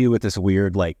 I played you with this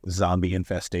weird like zombie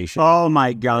infestation. Oh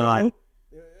my God.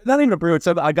 Not even a brew. It's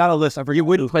I got a list. I forget. You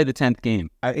wouldn't play the 10th game.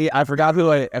 I forgot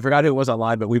who it was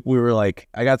online, but we were like,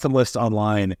 I got some lists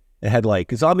online. It had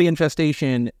like zombie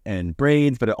infestation and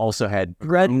braids, but it also had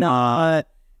dreadnought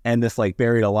and this like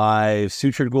buried alive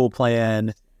sutured ghoul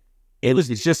plan. It's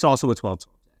just also a 12.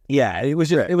 Yeah, it was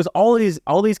just it was all these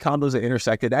combos that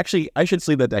intersected. Actually, I should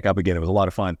sleeve that deck up again. It was a lot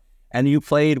of fun. And we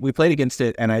played against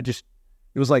it, and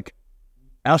it was like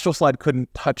Astral Slide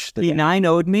couldn't touch the He deck.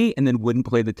 9-0'd me and then wouldn't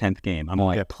play the 10th game. I'm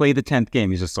like, play the 10th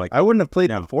game. He's just like, I wouldn't have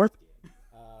played the 4th.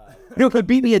 no, it could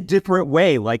beat me a different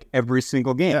way, like every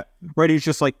single game. Yeah. Right? He's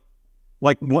just like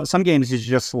some games he's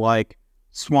just like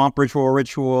Swamp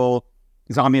Ritual,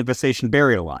 Zombie Infestation,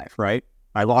 Buried Alive, right?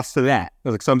 I lost to that.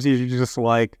 Like some seasons he's just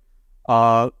like,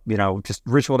 just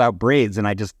ritualed out braids, and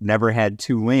I just never had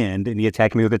 2 land, and he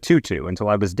attacked me with a 2/2 until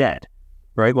I was dead,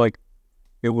 right? Like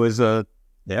it was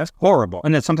horrible.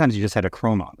 And then sometimes you just had a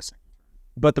Chronox.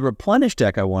 But the Replenish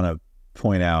deck, I want to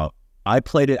point out, I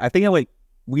played it. I think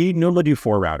we normally do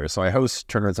 4 routers, so I host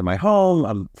tournaments at my home.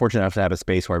 I'm fortunate enough to have a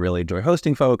space where I really enjoy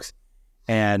hosting folks,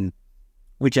 and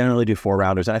we generally do 4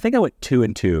 routers. And I think I went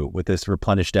 2-2 with this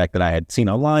Replenish deck that I had seen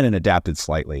online and adapted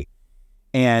slightly.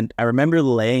 And I remember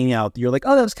laying out, you're like,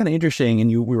 oh, that was kind of interesting. And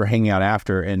we were hanging out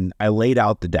after, and I laid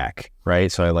out the deck,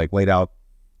 right? So I like laid out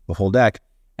the whole deck,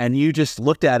 and you just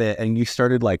looked at it and you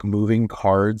started like moving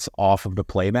cards off of the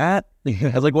playmat.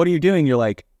 I was like, what are you doing? You're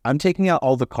like, I'm taking out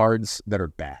all the cards that are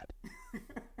bad.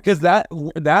 Because that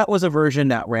was a version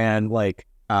that ran like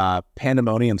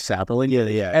Pandemonium Sapling.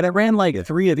 Yeah. And it ran like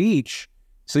 3 of each,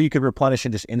 so you could replenish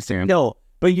and just instant kill.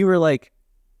 But you were like,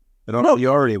 No, you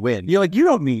already win. you're like, you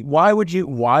don't need, why would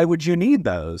you need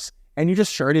those? And you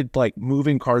just started like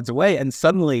moving cards away, and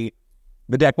suddenly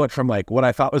the deck went from like what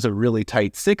I thought was a really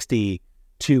tight 60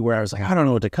 to where I was like, I don't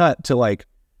know what to cut, to like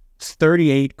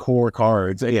 38 core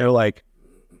cards. And you're like,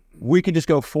 we could just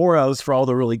go 4-0s for all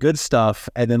the really good stuff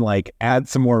and then like add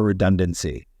some more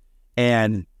redundancy.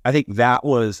 And I think that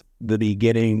was the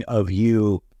beginning of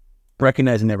you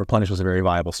recognizing that Replenish was a very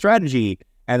viable strategy.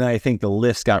 And then I think the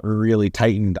list got really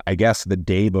tightened, I guess, the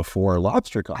day before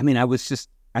Lobstercon. I mean, I was just,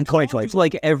 I'm calling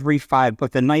like every 5,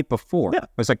 but the night before, I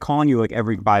was like calling you like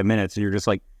every 5 minutes, and you're just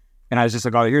like, and I was just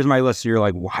like, oh, here's my list. And you're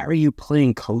like, why are you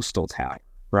playing Coastal Tower?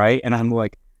 Right? And I'm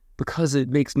like, because it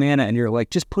makes mana. And you're like,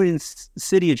 just put in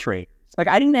City of Traders. Like,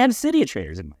 I didn't have City of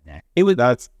Traders in my deck.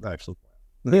 That's actually,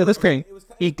 That's great.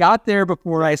 He got there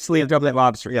before I sleeved up that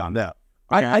lobster. yeah, no.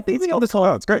 I think all this whole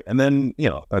out, it's great. And then,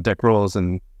 deck rolls,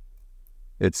 and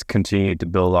it's continued to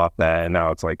build off that, and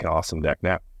now it's like an awesome deck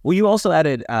now. Well, you also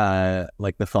added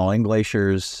like the Thawing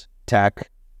Glaciers tech,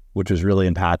 which was really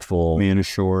impactful. Mana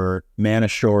short.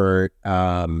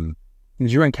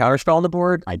 Did you run Counterspell on the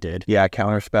board? I did. Yeah,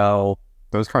 Counterspell.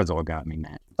 Those cards all got me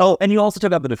mad. Oh, and you also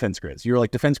took out the defense grids. You were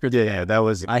like defense grids. Yeah, that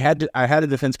was. I had a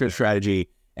defense grid strategy,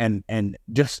 and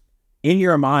just in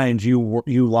your mind, you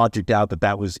logicked out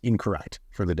that was incorrect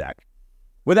for the deck,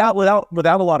 without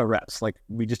a lot of reps. Like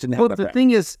we just didn't have. Well, the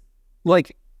thing is,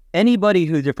 like anybody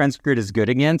who defense grid is good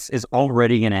against is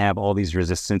already going to have all these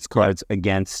resistance cards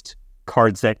against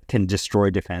cards that can destroy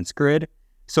defense grid.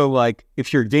 So, like,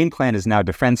 if your game plan is now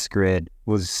defense grid,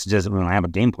 just don't have a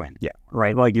game plan. Yeah.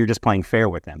 Right? Like, you're just playing fair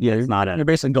with them. Yeah, it's not you're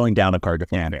basically going down a card to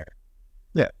play fair.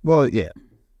 Yeah. Well, yeah.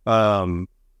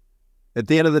 At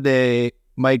the end of the day,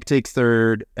 Mike takes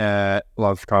third at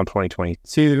Lobstercon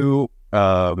 2022.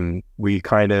 We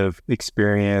kind of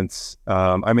experience.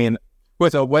 So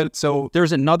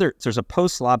there's a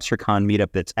post Lobstercon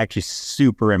meetup that's actually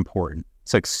super important.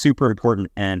 It's like super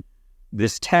important, and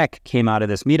this tech came out of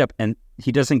this meetup, and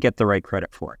he doesn't get the right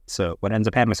credit for it. So what ends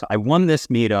up happening, so I won this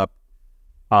meetup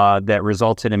that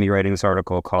resulted in me writing this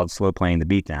article called Slow Playing the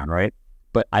Beatdown, right?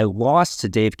 But I lost to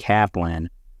Dave Kaplan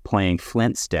playing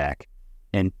Flint's deck,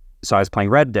 And so I was playing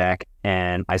red deck,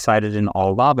 and I sided in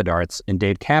all lava darts, and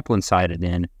Dave Kaplan sided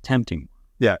in tempting.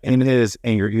 Yeah, in his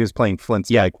anger, he was playing Flint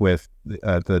Spike with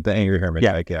the Angry Hermit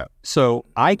deck, yeah. So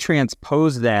I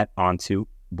transposed that onto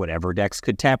whatever decks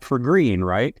could tap for green,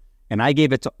 right? And I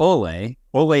gave it to Ole.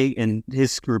 Ole and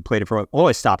his group played it for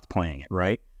Ole stopped playing it,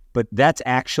 right? But that's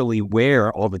actually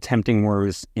where all the tempting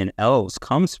words in L's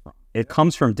comes from. It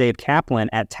comes from Dave Kaplan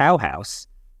at Tao House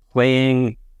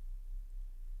playing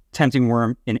Tempting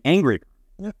Worm in Angry.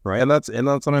 Yeah, right. And that's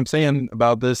what I'm saying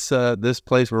about this this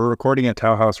place we're recording at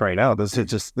Tao House right now. This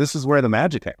is where the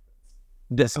magic happens.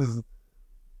 This is.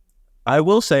 I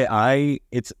will say I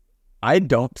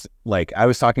don't like. I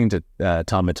was talking to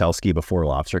Tom Metelsky before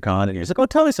Lobstercon, and he was like, "Oh,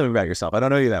 tell me something about yourself. I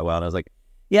don't know you that well." And I was like,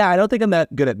 "Yeah, I don't think I'm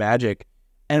that good at Magic."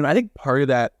 And I think part of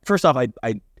that, first off, I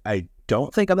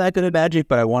don't think I'm that good at Magic,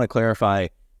 but I want to clarify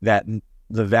that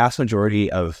the vast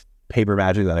majority of paper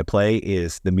Magic that I play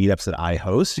is the meetups that I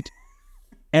host.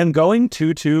 And going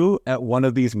 2-2 at one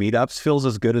of these meetups feels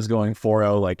as good as going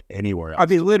 4-0 like anywhere else. I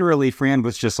mean, literally, Fran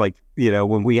was just like,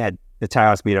 when we had the Tao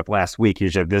House meetup last week, he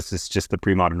said, this is just the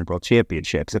Premodern World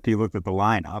Championships. If you looked at the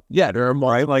lineup. Yeah, there are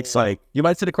more, right? Like you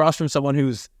might sit across from someone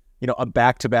who's, a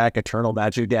back-to-back Eternal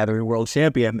Magic Gathering World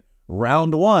Champion,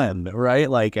 round 1, right?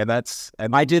 Like, and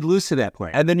I did lose to that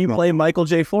point. And then you play Michael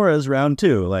J. Flores round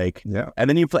 2, like, yeah. And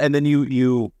then you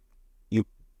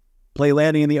play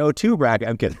landing in the O2 bracket.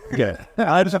 I'm kidding.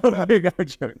 I'm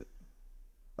joking.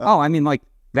 Oh, I mean, like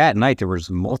that night there was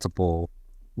multiple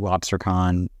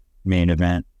Lobstercon main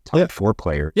event top 4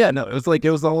 players. Yeah, no, it was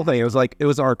the whole thing. It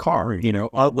was our car.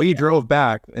 We drove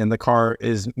back, and the car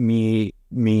is me,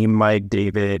 Mike,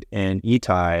 David, and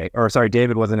Itai. Or sorry,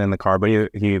 David wasn't in the car, but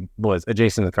he was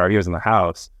adjacent to the car. He was in the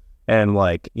house, and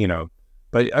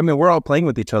But I mean, we're all playing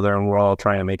with each other, and we're all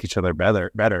trying to make each other better.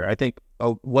 I think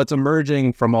what's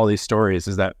emerging from all these stories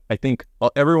is that I think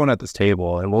everyone at this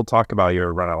table, and we'll talk about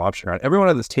your run at Lobstercon, everyone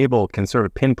at this table can sort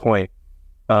of pinpoint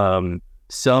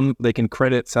they can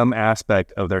credit some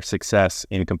aspect of their success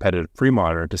in competitive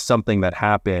pre-modern to something that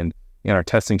happened in our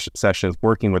testing sessions,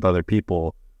 working with other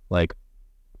people. Like,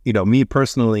 me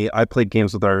personally, I played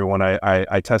games with everyone.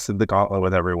 I tested the gauntlet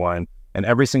with everyone, and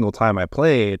every single time I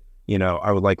played,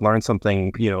 I would learn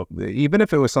something, even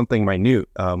if it was something minute.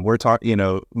 We're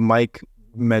talking, Mike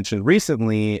mentioned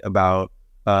recently about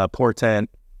Portent,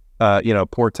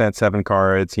 Portent 7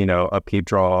 cards, upkeep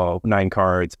draw 9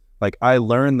 cards. Like, I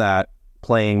learned that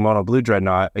playing Mono Blue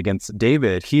Dreadnought against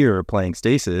David here playing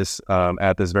Stasis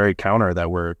at this very counter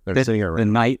that we're sitting here. The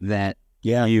night that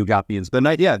you got the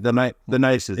inspiration. The night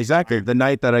exactly. The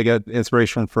night that I got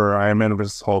inspiration for Iron Man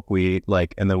vs. Hulk,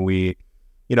 and then we,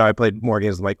 I played more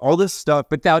games like all this stuff.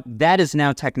 But that is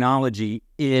now technology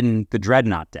in the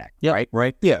Dreadnought deck,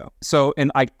 right? Yeah. So,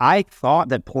 and I thought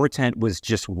that Portent was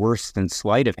just worse than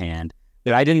Sleight of Hand,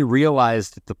 that I didn't realize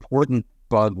that the Portent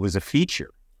bug was a feature.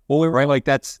 Well, right? Like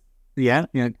that's, that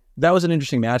was an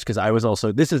interesting match because I was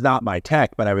also, this is not my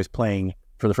tech, but I was playing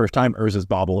for the first time Urza's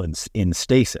Bauble in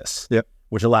Stasis,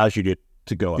 which allows you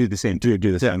to go do the same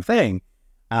thing.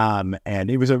 And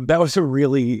that was a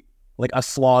really a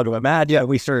slog of a match. Yeah,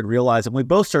 we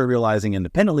both started realizing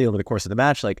independently over the course of the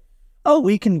match,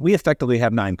 we effectively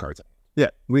have 9 cards. Yeah,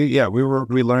 we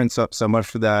learned so much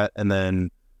for that, and then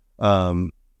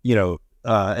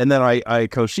and then I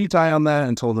coached Shitai on that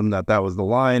and told him that was the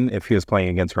line if he was playing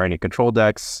against any control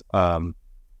decks.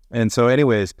 And so,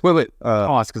 anyways, because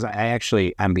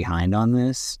I'm behind on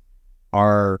this.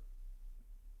 Are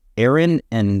Aaron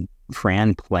and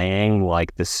Fran playing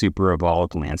the super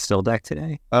evolved Landstill deck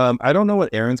today? I don't know what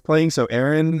Aaron's playing. So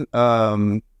Aaron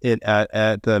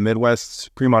at the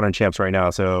Midwest Premodern Champs right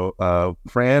now. So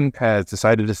Fran has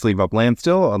decided to sleeve up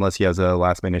Landstill unless he has a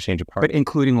last minute change of heart. But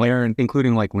including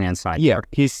landside. Yeah,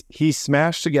 he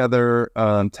smashed together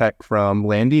tech from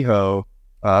Landy Ho,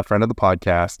 friend of the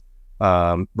podcast,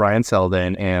 Brian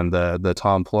Selden, and the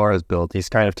Tom Flores build. He's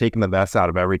kind of taken the best out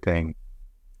of everything.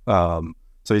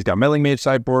 So he's got Meddling Mage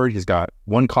sideboard. He's got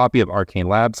 1 copy of Arcane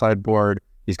Lab sideboard.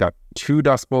 He's got 2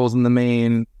 Dust Bowls in the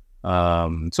main. So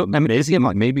I mean, is he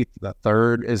maybe the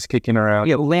 3rd is kicking around?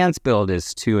 Yeah, Lance build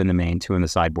is 2 in the main, 2 in the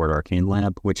sideboard Arcane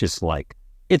Lab, which is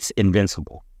it's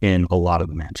invincible in a lot of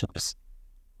the matchups.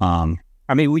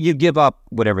 I mean, you give up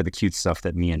whatever the cute stuff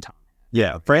that me and Tom.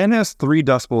 Yeah, Fran has 3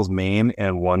 Dust Bowls main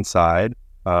and 1 side.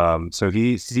 So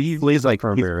he plays he's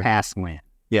past land.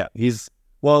 Yeah,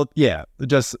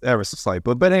 just ever so slight.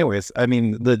 But anyways, I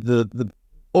mean, the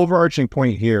overarching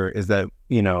point here is that,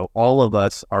 all of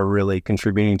us are really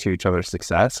contributing to each other's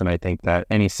success. And I think that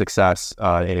any success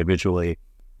individually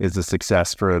is a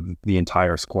success for the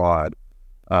entire squad,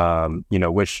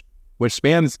 which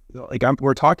spans,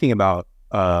 we're talking about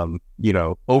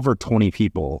over 20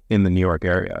 people in the New York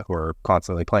area who are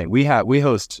constantly playing. We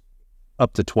host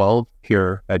up to 12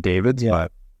 here at David's. Yeah.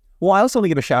 But Well, I also want to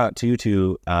give a shout out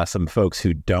to some folks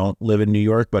who don't live in New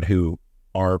York, but who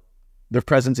are, their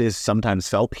presence is sometimes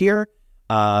felt here.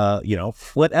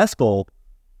 Flit Espel,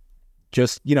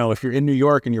 just, if you're in New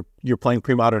York and you're playing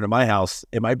Premodern at my house,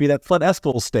 it might be that Flit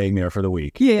Espel staying there for the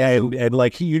week. Yeah. And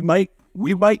like you could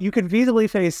feasibly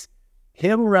face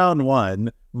him round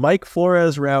 1, Mike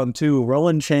Flores round 2,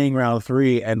 Roland Chang round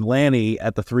 3, and Lanny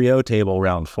at the 3-0 table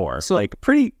round 4. So like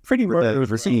pretty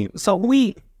received. So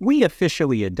we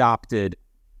officially adopted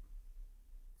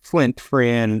Flint,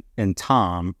 Fran, and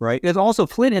Tom, right? It's also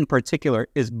Flint in particular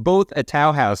is both a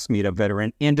Tao House meetup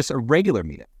veteran and just a regular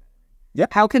meetup. Yeah.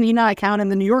 How can he not count in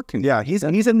the New York community? Yeah,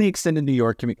 he's in the extended New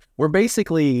York community. We're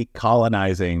basically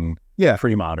colonizing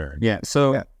Premodern. Yeah.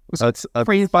 So yeah. It's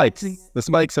the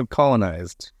spikes have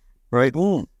colonized. right.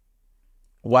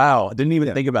 Wow, I didn't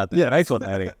even think about that. Yeah. Nice one,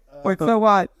 Eddie. Wait, so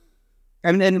what?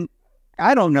 And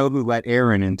I don't know who let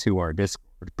Aaron into our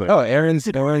Discord, but Aaron's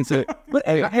But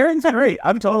Aaron's great.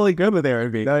 I'm totally good with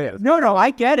Aaron being. no,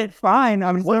 I get it. Fine.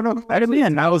 I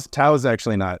mean, Tao's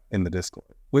actually not in the Discord.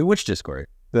 Wait, which Discord?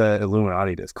 The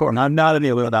Illuminati Discord. I'm not in the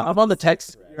Illuminati. I'm on the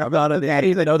text. I'm not in the. I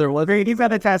didn't know there was. He's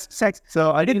got a test sex.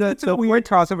 So I did It's a weird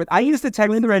crossover. I use the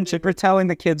text friendship for telling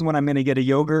the kids when I'm going to get a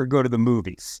yogurt or go to the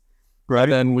movies. Right.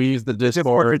 And then we use the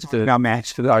Discord to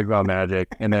talk about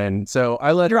magic. And then so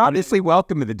I let You're obviously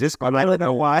welcome to the Discord. I don't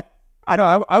know why.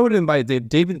 I would invite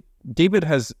David. David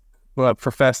has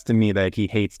professed to me that he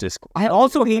hates Discord. I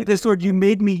also hate Discord. You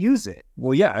made me use it.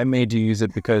 Well, yeah, I made you use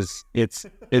it because it's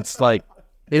like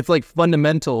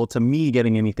fundamental to me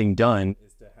getting anything done.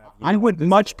 I would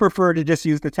much prefer to just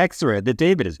use the text thread that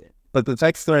David is in. But the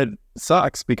text thread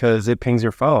sucks because it pings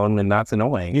your phone and that's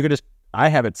annoying. You could just. I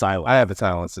have it silent. I have it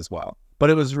silenced as well. But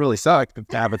it was really sucked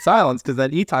to have it silenced because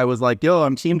then Itai was like, yo,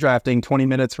 I'm team drafting 20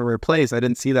 minutes for replace. I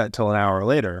didn't see that till an hour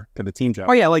later for the team draft.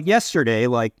 Oh, yeah. Like yesterday,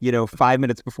 5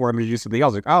 minutes before I'm going to do something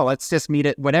else. Like, oh, let's just meet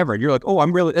at whatever. And you're like, oh,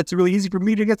 it's really easy for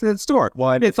me to get to that store.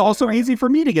 Well, it's also easy for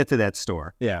me to get to that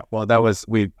store. Yeah. Well,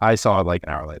 I saw it like an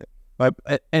hour later. But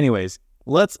anyways,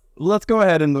 let's go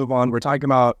ahead and move on. We're talking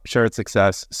about shared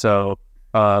success. So,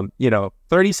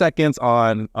 30 seconds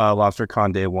on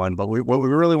Lobstercon day 1, but what we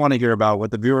really want to hear about,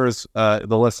 what the viewers,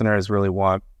 the listeners really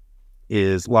want,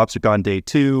 is Lobstercon day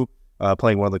 2,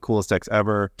 playing one of the coolest decks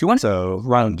ever. Do you want to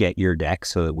run and get your deck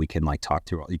so that we can talk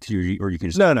through all, or you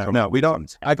can just no, we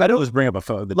don't. I thought it was bring up a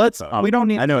phone. We don't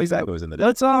need. I know exactly what was in the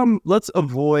deck. Let's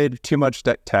avoid too much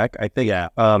deck tech. I think. Yeah.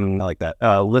 I like that.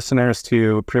 Listeners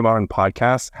to Premodern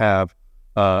podcasts have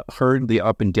heard the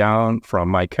up and down from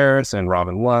Mike Harris and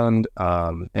Robin Lund,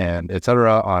 and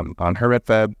etc. on Hermit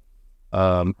Feb.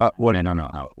 I don't know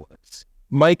how it works.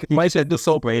 Mike is the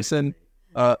sole person.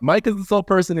 Mike is the sole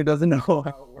person who doesn't know how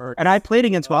it works. And I played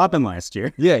against Robin last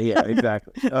year. Yeah,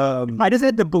 exactly. I just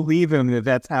had to believe him that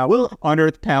that's how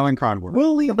Unearthed Palancron works.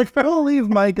 We'll leave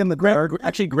Mike in the dark.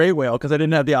 Actually, Grey Whale, because I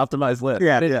didn't have the optimized list.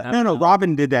 Yeah. No,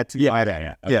 Robin did that too.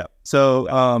 Yeah. So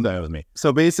that was me.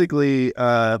 So basically,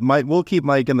 we'll keep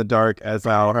Mike in the dark as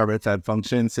our Hermit's had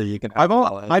function, so you can.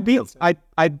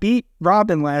 I beat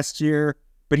Robin last year,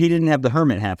 but he didn't have the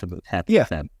Hermit half of the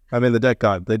Feb. I mean, the deck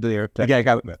got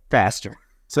faster.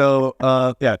 So,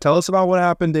 tell us about what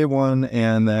happened day 1,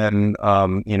 and then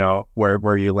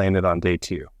where you landed on day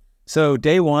 2. So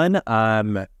day 1,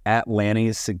 at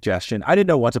Lanny's suggestion, I didn't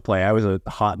know what to play. I was a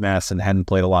hot mess and hadn't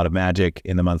played a lot of Magic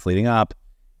in the month leading up.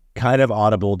 Kind of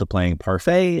audible to playing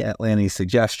Parfait at Lanny's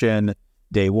suggestion.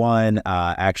 Day 1,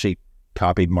 actually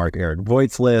copied Mark Aaron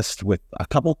Voigt's list with a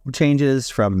couple changes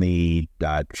from the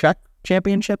Czech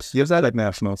Championships. Yes, Czech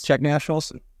Nationals. Czech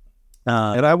Nationals.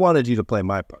 And I wanted you to play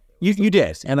my part. You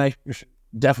did, and I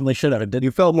definitely should have. You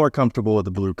felt more comfortable with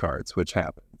the blue cards, which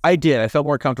happened. I did. I felt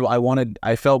more comfortable.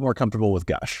 I felt more comfortable with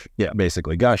Gush. Yeah,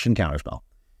 basically Gush and Counterspell,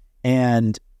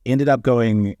 and ended up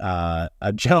going a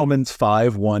gentleman's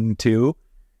 5-1-2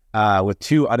 with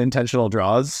 2 unintentional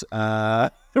draws.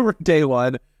 Day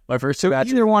 1, my first 2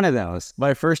 matches. Either one of those.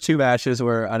 My first 2 matches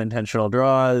were unintentional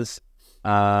draws.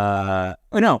 I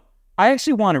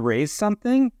actually want to raise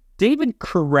something. David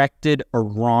corrected a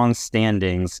wrong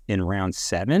standings in round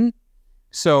 7.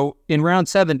 So in round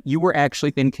 7, you were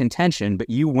actually in contention, but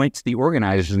you went to the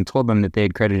organizers and told them that they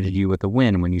had credited you with a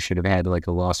win when you should have had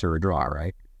a loss or a draw,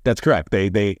 right? That's correct.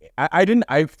 It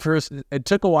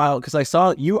took a while because I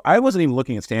saw you. I wasn't even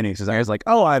looking at standings because I was like,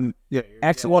 oh, I'm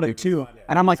X1 and 2.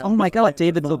 And I'm like, oh my God,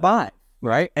 David's alive,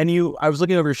 right? And I was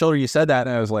looking over your shoulder, you said that,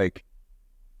 and I was like,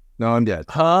 no, I'm dead.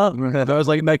 Huh? I was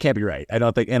like, that can't be right. I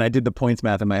don't think, and I did the points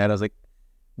math in my head. I was like,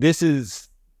 this is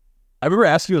I remember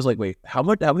asking you, I was like, wait, how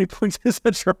many points is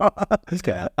a draw?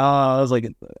 Okay. I was like,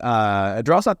 a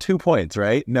draw's not 2 points,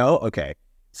 right? No? Okay.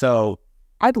 So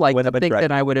I'd like Would to have been think right.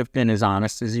 that I would have been as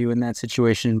honest as you in that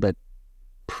situation, but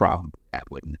probably that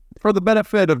wouldn't. For the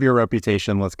benefit of your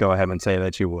reputation, let's go ahead and say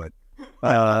that you would.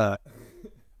 I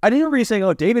didn't remember you saying,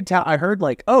 oh, David Tao. I heard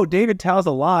like, oh, David Tao's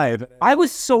alive. I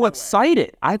was so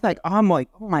excited. I'm like,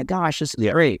 oh my gosh, this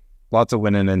is great. Lots of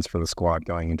win-ins for the squad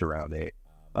going into round 8.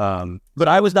 But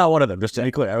I was not one of them, just to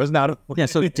be clear. I was not. Yeah,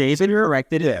 so David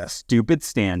corrected his stupid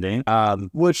standing,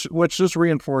 Which just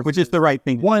reinforces, which is the right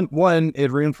thing. one,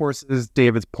 it reinforces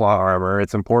David's plot armor.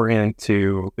 It's important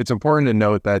to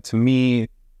note that, to me,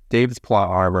 David's plot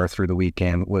armor through the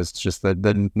weekend was just that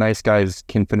the nice guys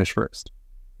can finish first,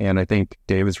 and I think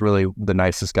Dave is really the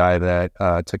nicest guy that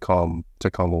to call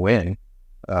a win,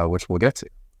 which we'll get to.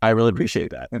 I really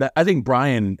appreciate that. I think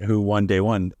Brian, who won day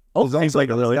one, seems like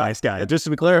a really nice guy. Just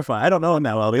to be clarify, I don't know him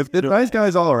that well. It's nice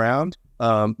guys all around,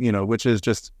 which is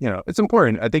just, it's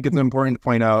important. I think it's important to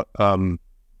point out that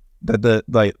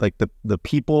the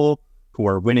people who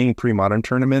are winning pre-modern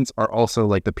tournaments are also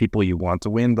like the people you want to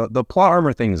win. The plot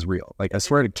armor thing is real. Like, I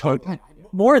swear to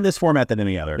more in this format than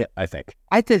any other. Yeah. I think.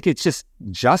 I think it's just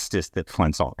justice that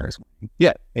Flint Salters.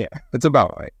 yeah, it's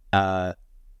about right.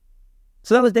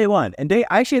 So that was day one, and I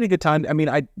actually had a good time. I mean,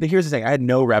 here's the thing: I had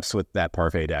no reps with that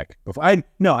parfait deck before. I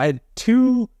had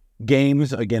 2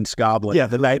 games against Goblin.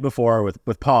 The night before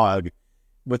with Pog,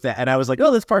 with that, and I was like,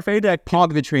 oh, this parfait deck,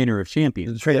 Pog, the trainer of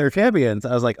champions. the trainer of champions.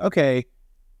 I was like, okay,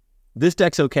 this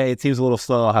deck's okay. It seems a little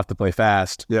slow. I'll have to play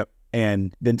fast. Yep.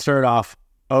 And then started off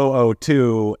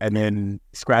 0-2, and then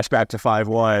scratch back to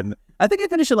 5-1. I think I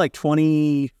finished at like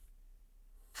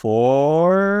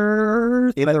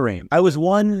 24 in the range. I was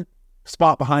one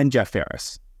spot behind Jeff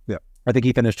Ferris. Yeah. I think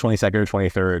he finished 22nd or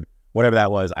 23rd. Whatever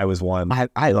that was, I was one. I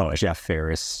don't know. Jeff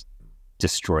Ferris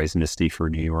destroys Misty for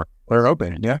New York. They're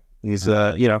open. Yeah, he's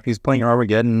he's playing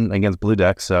Armageddon against blue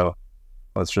deck, so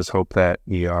let's just hope that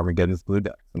Armageddon's blue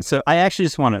deck. So I actually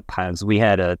just want to pause. We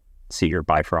had a See Your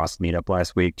Bifrost meetup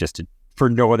last week, for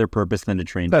no other purpose than to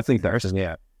train. That's interesting.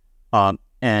 Yeah. I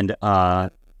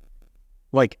don't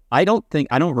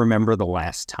remember the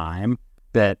last time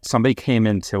that somebody came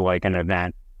into like an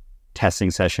event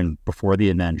testing session before the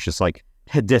event, just like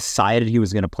had decided he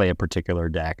was going to play a particular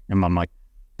deck. And I'm like,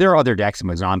 there are other decks,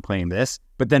 and I'm playing this.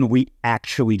 But then we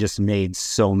actually just made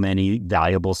so many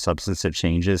valuable substantive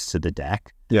changes to the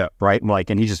deck. Yeah. Right. Like,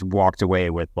 and he just walked away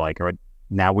with like,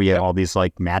 now we have all these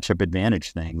like matchup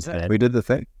advantage things. Yeah, we did the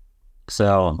thing.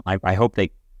 So I hope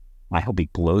he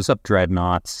blows up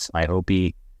Dreadnoughts. I hope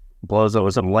he blows up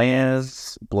some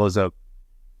lands, blows up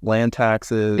land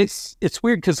taxes. It's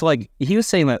weird because like he was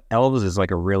saying that Elves is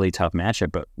like a really tough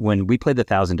matchup, but when we played the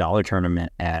 $1,000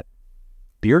 tournament at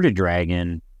Bearded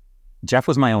Dragon, Jeff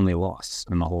was my only loss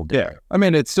in the whole day. Yeah, I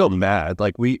mean, it's still mad.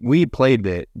 Like we played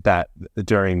it that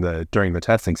during the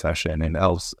testing session, and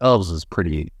Elves was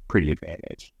pretty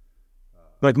advantaged.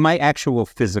 Like my actual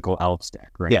physical Elves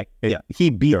deck, right? Yeah, he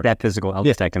beat that physical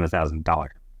Elves deck in $1,000.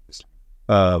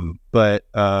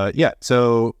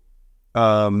 So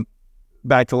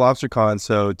back to Lobstercon.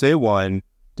 So day one,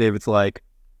 David's like,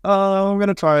 I'm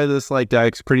gonna try this like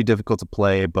deck. It's pretty difficult to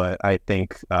play, but I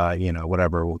think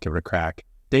whatever, we'll give it a crack.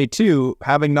 Day two,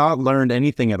 having not learned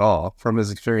anything at all from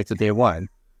his experience at day one,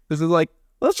 this is like,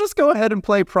 let's just go ahead and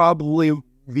play probably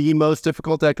the most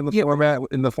difficult deck in the format,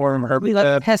 in the form of Hermit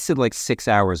Feb. Tested like 6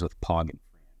 hours with Pog.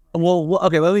 Well,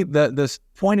 okay. The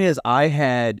point is, I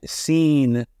had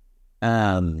seen,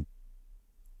 I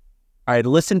had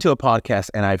listened to a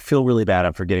podcast, and I feel really bad.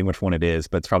 I'm forgetting which one it is,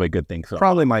 but it's probably a good thing. So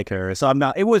Probably Mike Harris. I'm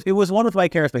not. It was one with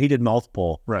Mike Harris, but he did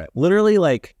multiple. Right. Literally,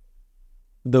 like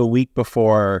the week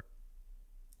before,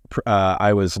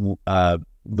 I was the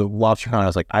Lobstercon. I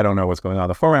was like, I don't know what's going on in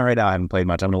the format right now. I haven't played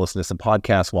much. I'm gonna listen to some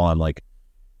podcasts while I'm like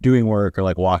doing work or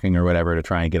like walking or whatever to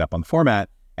try and get up on the format.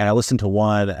 And I listened to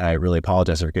one, and I really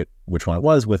apologize, I forget which one it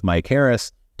was, with Mike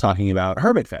Harris talking about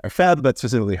Hermit Feb, but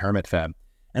specifically Hermit Feb. And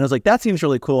I was like, that seems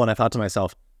really cool. And I thought to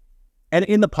myself, and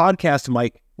in the podcast,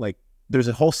 Mike, like, there's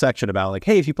a whole section about like,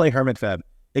 hey, if you play Hermit Feb,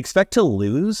 expect to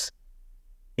lose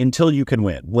until you can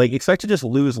win. Like, expect to just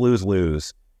lose.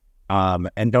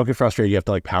 And don't get frustrated. You have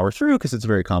to like power through because it's a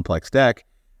very complex deck.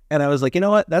 And I was like, you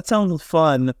know what? That sounds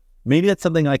fun. Maybe that's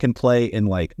something I can play in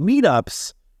like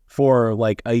meetups for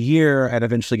like a year and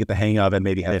eventually get the hang of and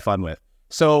maybe have fun with.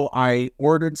 So I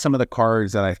ordered some of the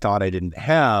cards that I thought I didn't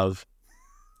have.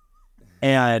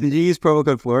 And did you use promo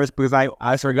code Flores? Because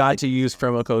I forgot to use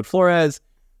promo code Flores.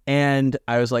 And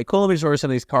I was like, cool, let me just order some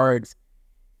of these cards.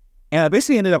 And I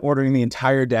basically ended up ordering the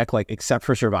entire deck, like, except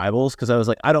for survivals, because I was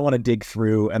like, I don't want to dig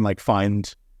through and like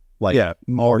find like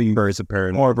more birds of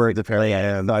paradise. More birds of paradise.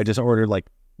 And I just ordered like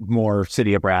more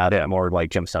City of Wrath, more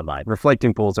like Gemstone Mine.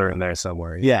 Reflecting pools are in there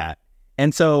somewhere. Yeah.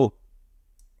 And so,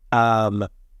 and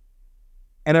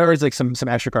I ordered like some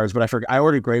extra cards, but I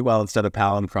ordered Greatwell instead of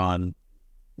Palinchron.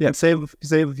 Yeah, save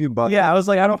a few bucks. Yeah, I was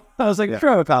like, sure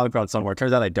I have a Palinchron somewhere.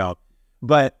 Turns out I don't.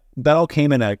 But that all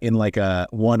came in like a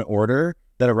one order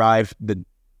that arrived the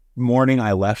morning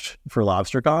I left for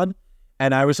Lobstercon.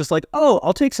 And I was just like, oh,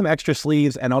 I'll take some extra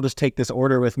sleeves and I'll just take this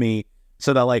order with me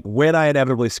so that like when I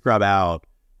inevitably scrub out,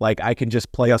 like I can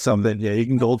just play something. Yeah, you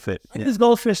can goldfish. Just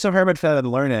goldfish some Hermit Feb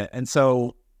and learn it. And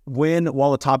so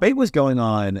while the top 8 was going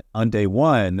on day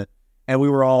 1, and we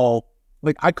were all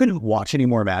like, I couldn't watch any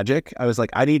more Magic. I was like,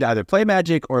 I need to either play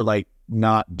Magic or like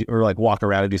not do, or like walk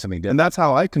around and do something different. And that's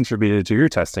how I contributed to your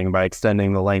testing, by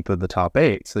extending the length of the top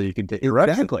 8 so you could get your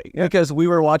reps. Exactly. Yeah. Because we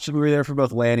were there for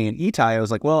both Lanny and Itai. I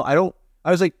was like, I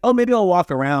was like, oh, maybe I'll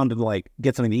walk around and like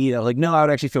get something to eat. I was like, no, I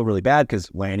would actually feel really bad because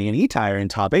Lanny and Itai are in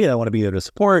top 8. I want to be there to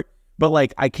support, but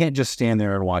like I can't just stand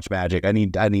there and watch Magic. I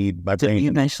need my brain. Did you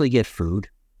eventually get food?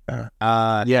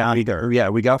 Yeah,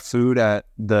 we got food at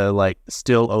the like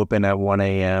still open at 1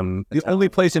 a.m. The only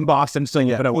place in Boston still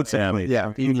open at 1 a.m.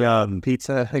 Yeah,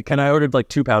 pizza. I ordered like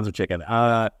 2 pounds of chicken.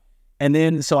 And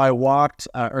then so I walked,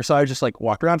 so I just like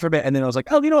walked around for a bit, and then I was like,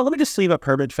 oh, you know what? Let me just sleeve up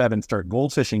Hermit Feb and start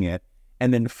goldfishing it.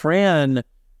 And then Fran,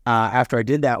 after I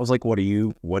did that, was like, what are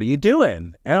you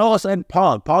doing? And all of a sudden,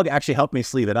 Pog actually helped me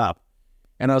sleeve it up.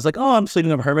 And I was like, oh, I'm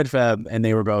sleeving up Hermit Feb. And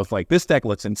they were both like, this deck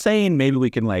looks insane. Maybe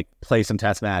we can like play some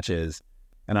test matches.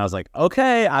 And I was like,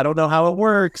 okay, I don't know how it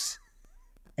works.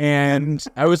 And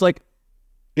I was like,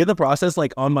 in the process,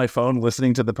 like on my phone,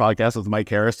 listening to the podcast with Mike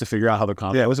Harris to figure out how the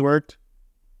combos worked.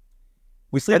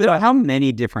 We sleeved up how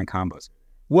many different combos?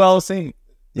 Well, see,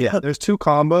 yeah, there's 2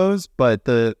 combos, but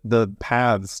the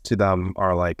paths to them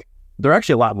are like, there are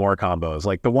actually a lot more combos.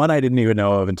 Like the one I didn't even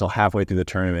know of until halfway through the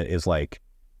tournament is like,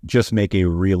 just make a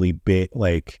really big,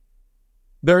 like,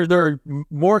 there are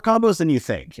more combos than you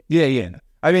think. Yeah.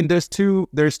 I mean, there's two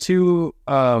deterministic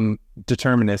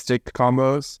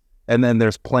combos, and then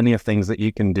there's plenty of things that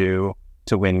you can do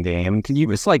to win game. Can you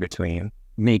just like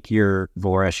make your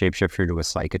Vora shapeshifter to a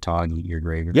Psychotog in your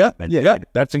graveyard? Yeah.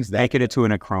 That's exactly. Make it to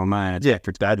an Acroma. And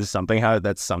that is something.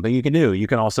 That's something you can do. You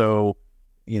can also,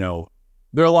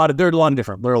 there are a lot of different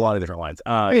lines.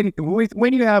 I mean,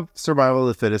 when you have survival of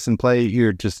the fittest in play,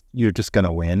 you're just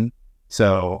gonna win.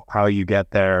 So how you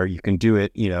get there, you can do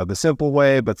it, the simple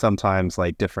way, but sometimes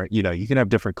like different, you can have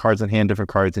different cards in hand, different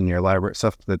cards in your library,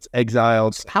 stuff that's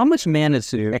exiled. How much mana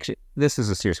actually, this is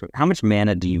a serious question. How much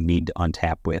mana do you need to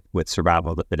untap with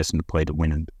survival of the fittest in play to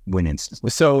win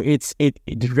instances? So it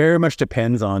very much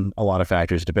depends on a lot of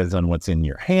factors. It depends on what's in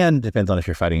your hand, depends on if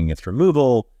you're fighting against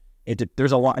removal.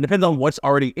 There's a lot. It depends on what's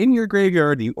already in your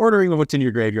graveyard, the ordering of what's in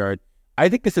your graveyard. I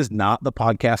think this is not the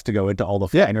podcast to go into all the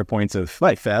finer points of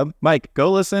Feb. Mike,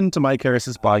 go listen to Mike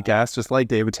Harris's podcast, just like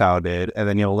David Tao did, and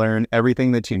then you'll learn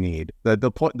everything that you need.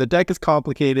 The deck is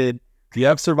complicated. You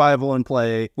have survival in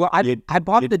play. Well, I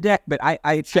bought the deck, but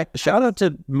I shout out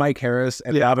to Mike Harris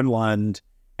and Gavin Lund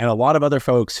and a lot of other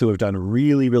folks who have done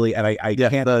really, really, and I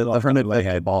can't. The Hermit Feb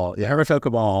Cabal. The Hermit Feb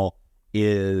Cabal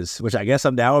is, which I guess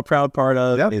I'm now a proud part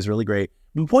of, is really great.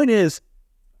 The point is,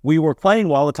 we were playing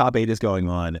while the top 8 is going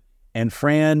on, and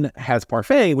Fran has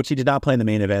Parfait, which he did not play in the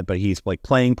main event, but he's like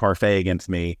playing Parfait against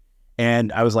me.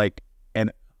 And I was like,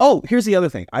 here's the other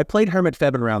thing. I played Hermit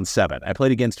Feb in round 7. I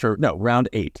played against her, round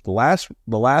 8. The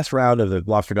last round of the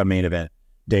Lobstercon main event,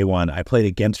 day 1, I played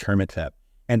against Hermit Feb.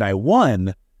 And I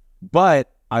won,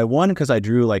 but I won because I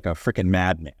drew like a freaking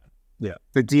madman. Yeah.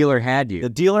 The dealer had you. The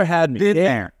dealer had me.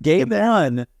 Game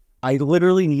 1, I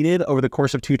literally needed, over the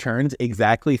course of 2 turns,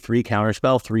 exactly 3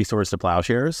 counterspell, 3 Swords to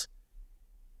Plowshares.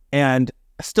 And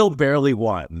still barely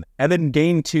won. And then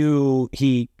game 2,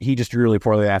 he just drew really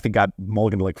poorly. I think got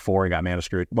mulliganed to like 4 and got mana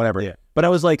screwed, whatever. Yeah. But I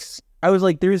was like,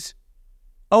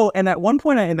 and at one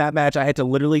point in that match, I had to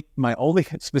literally, my only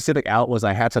specific out was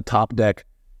I had to top deck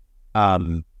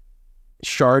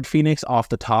Shard Phoenix off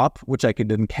the top, which I could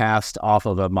then cast off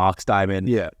of a Mox Diamond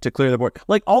to clear the board.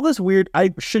 Like all this weird,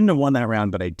 I shouldn't have won that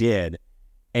round, but I did.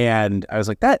 And I was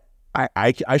like,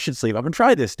 I should sleeve up and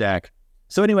try this deck.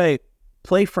 So anyway,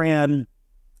 play Fran,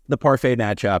 the Parfait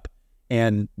matchup,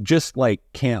 and just like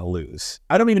can't lose.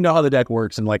 I don't even know how the deck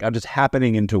works, and like I'm just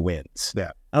happening into wins.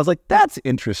 Yeah. I was like, that's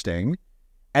interesting.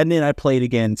 And then I played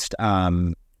against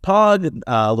Pog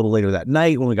a little later that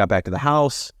night when we got back to the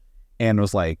house, and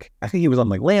was like, I think he was on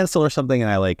like Landstill or something,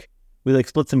 and we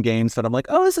split some games. But I'm like,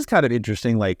 oh, this is kind of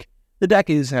interesting. Like the deck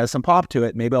has some pop to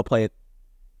it. Maybe I'll play it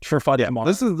for fun tomorrow.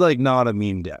 This is like not a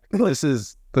meme deck. This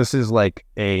is like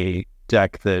a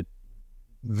deck that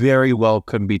very well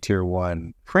could be tier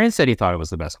 1. Fran said he thought it was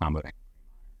the best combo deck.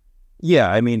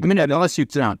 Yeah, I mean, unless you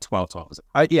count 12-12.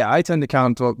 I tend to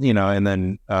count 12, and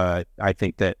then I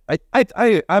think that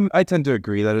I tend to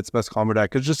agree that it's best combo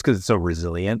deck because it's so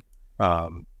resilient.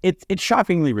 It's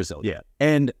shockingly resilient. Yeah.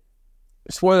 And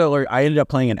spoiler alert, I ended up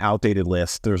playing an outdated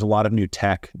list. There's a lot of new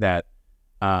tech that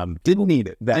didn't need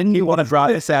it. That you want to draw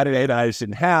this Saturday that I just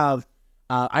didn't have.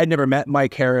 I'd never met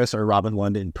Mike Harris or Robin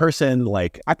Lund in person.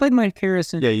 Like, I played Mike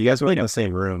Harris. Yeah, you guys were in the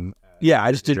same room. Yeah,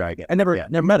 I just did. I never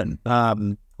met him.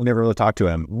 I never really talked to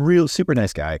him. Real super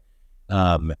nice guy.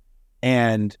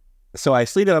 And so I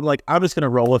sleeved it. I'm like, I'm just going to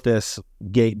roll with this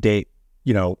date,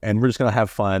 and we're just going to have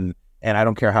fun. And I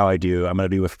don't care how I do. I'm going to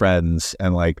be with friends.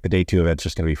 And like the day 2 event's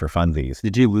just going to be for funsies.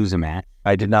 Did you lose a match?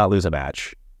 I did not lose a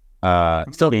match. How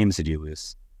many games did you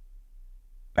lose?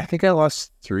 I think I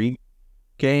lost 3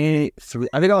 games.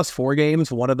 I think I lost 4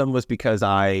 games. One of them was because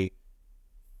I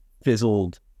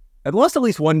fizzled. I lost at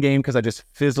least 1 game because I just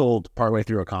fizzled partway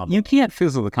through a combo. You can't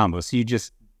fizzle the combo, so you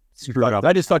just screwed up.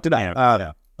 I just fucked it up.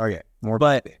 Yeah. Okay.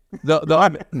 But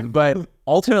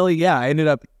ultimately, yeah, I ended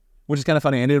up, which is kind of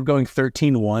funny, I ended up going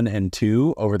 13-1 and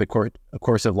 2 over the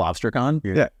course of Lobstercon.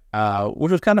 Yeah.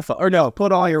 Which was kind of fun. Or no,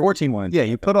 put all your 14-1. Yeah,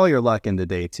 you put all your luck into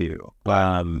day 2.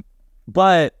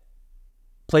 But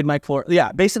played Mike Flores.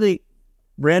 Yeah, basically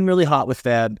ran really hot with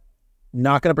Feb.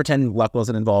 Not going to pretend luck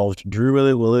wasn't involved. Drew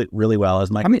really well,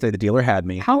 as Mike would say, the dealer had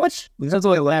me. How much? That's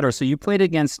like ladder. So you played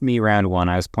against me round 1.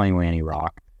 I was playing Lanny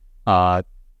Rock.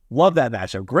 Love that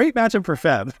matchup. Great matchup for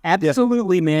Feb.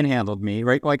 Absolutely manhandled me,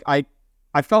 right? Like I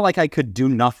felt like I could do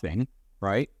nothing,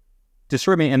 right?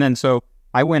 Destroyed me. And then so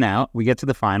I went out. We get to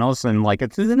the finals, and like,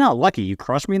 it's not lucky. You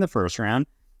crushed me in the first round.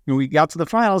 And we got to the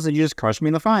finals, and you just crushed me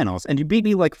in the finals. And you beat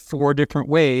me like 4 different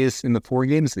ways in the 4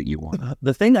 games that you won.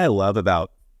 The thing I love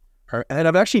about her, and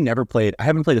I've actually I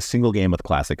haven't played a single game with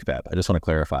Classic Feb. I just want to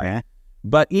clarify. Yeah.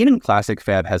 But even Classic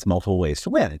Feb has multiple ways to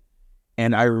win.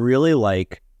 And I really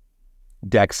like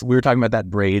decks. We were talking about that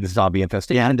Braid Zombie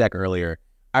Infestation deck earlier.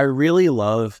 I really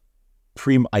love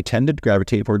I tend to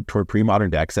gravitate toward pre-modern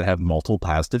decks that have multiple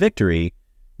paths to victory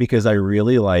because I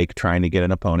really like trying to get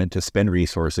an opponent to spend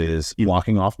resources,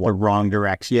 walking off the wrong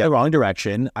direction. Yeah, wrong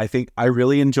direction. I think I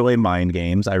really enjoy mind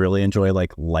games. I really enjoy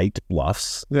like light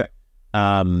bluffs. Yeah.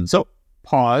 So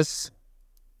pause.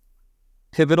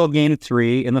 Pivotal game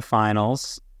 3 in the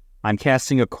finals. I'm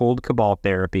casting a Cold Cabal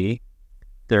Therapy.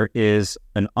 There is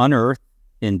an Unearth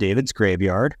in David's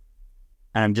graveyard.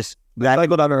 And I'm just... I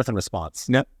go to Unearth in response.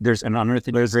 No, there's an Unearth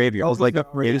in your graveyard.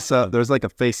 There's like a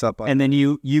face up. And then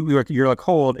you're like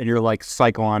hold and you're like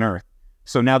cycle Unearth.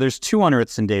 So now there's 2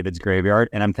 Unearths in David's graveyard.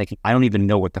 And I'm thinking, I don't even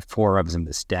know what the 4 ofs in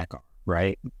this deck are,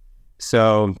 right?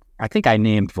 So I think I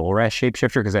named Volrash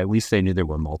Shapeshifter because at least they knew there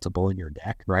were multiple in your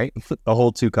deck, right? A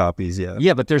whole 2 copies, yeah.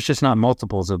 Yeah, but there's just not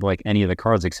multiples of like any of the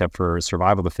cards except for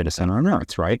Survival of the Fittest and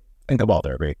Unearths, right? And Cabal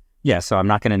Therapy. Yeah, so I'm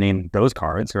not going to name those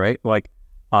cards, right? Like,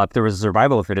 if there was a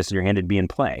Survival of the Fittest in your hand, it'd be in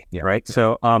play, right?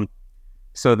 Yeah.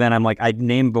 So then I'm like, I'd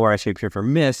name Volrash Shapeshifter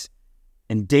Miss,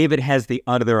 and David has the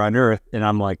other Unearth, and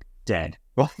I'm like, dead.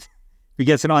 Well, if he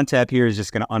gets it on tap here, he's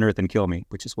just going to Unearth and kill me,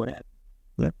 which is what happened.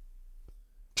 Yeah.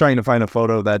 Trying to find a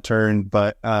photo of that turn,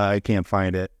 but I can't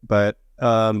find it. But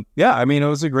yeah, I mean, it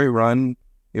was a great run.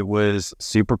 It was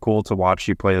super cool to watch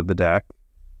you play the deck.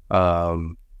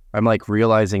 I'm like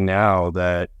realizing now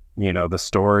that, the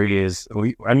story is,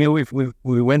 we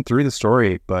went through the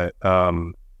story, but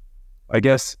I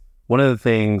guess one of the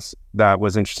things that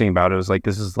was interesting about it was like,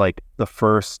 this is like the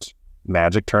first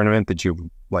Magic tournament that you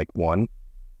like won.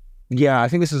 Yeah, I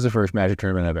think this is the first Magic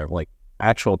tournament I've ever, like,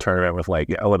 actual tournament with like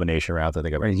elimination rounds. I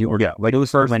think I've ever. Yeah, like it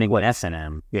was first winning with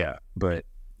S&M. Yeah, but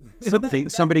somebody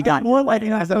got somebody got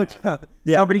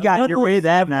your way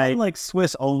that night. Like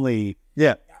Swiss only.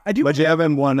 Yeah, I do. But you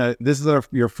haven't won this is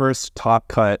your first top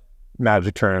cut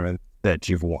Magic tournament that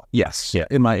you've won. Yes. Yeah.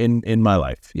 In my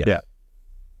life. Yes.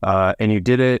 Yeah. And you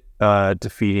did it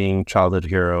defeating childhood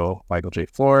hero Michael J.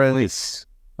 Flores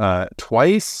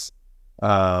twice.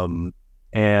 And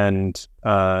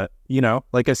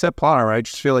like I said, Plana, I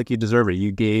just feel like you deserve it.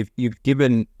 You've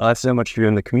given us so much, you've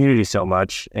given the community so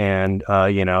much, and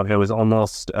it was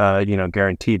almost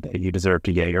guaranteed that you deserve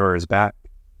to get yours back.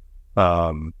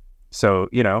 So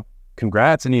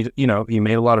congrats, and you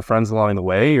made a lot of friends along the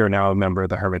way. You're now a member of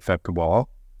the Hermit Feb Cabal.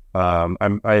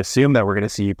 I assume that we're going to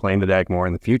see you playing the deck more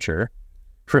in the future.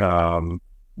 Well,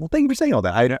 thank you for saying all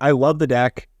that. I love the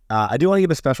deck. I do want to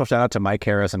give a special shout out to Mike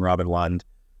Harris and Robin Lund,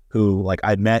 who like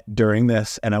I'd met during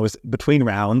this, and I was between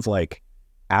rounds like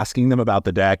asking them about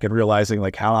the deck and realizing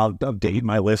like how out of date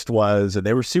my list was, and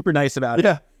they were super nice about it.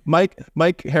 Yeah,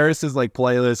 Mike Harris's like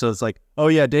playlist was like Oh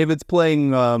yeah, David's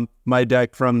playing my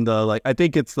deck from the I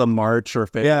think it's the March or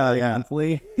February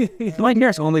monthly. Mike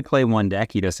Harris only play one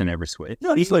deck. He doesn't ever switch.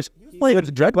 No, he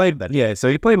played Dreadnought. Yeah, so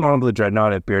he played Mono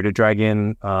Dreadnought at Bearded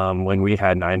Dragon when we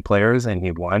had 9 players and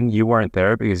he won. You weren't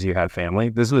there because you had family.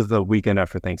 This was the weekend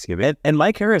after Thanksgiving. And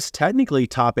Mike Harris technically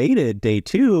top 8'd day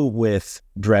 2 with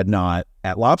Dreadnought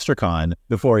at Lobstercon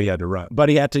before he had to run. But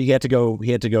he had to go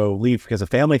leave because of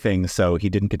family things, so he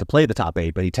didn't get to play the top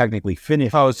 8, but he technically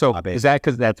finished. Oh, so is that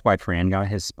because that's why Fran got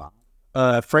his spot?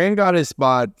 Fran got his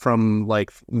spot from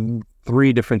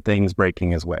 3 different things breaking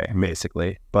his way,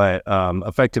 basically. But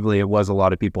effectively, it was a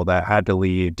lot of people that had to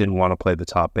leave, didn't want to play the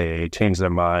top 8, changed their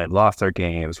mind, lost their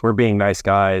games. We're being nice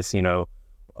guys,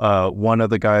 one of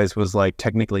the guys was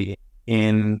technically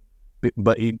in,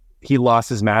 but he lost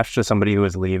his match to somebody who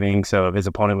was leaving, so his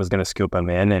opponent was going to scoop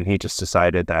him in, and he just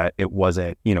decided that it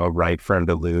wasn't, right for him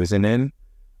to lose and in.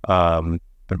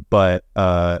 But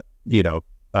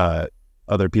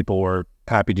other people were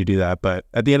happy to do that. But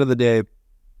at the end of the day,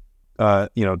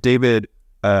 David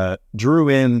drew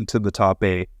into the top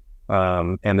 8,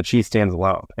 and the chief stands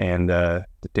alone, and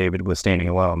David was standing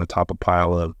alone on the top of a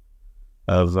pile of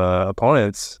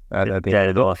opponents at the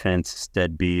dead elephants,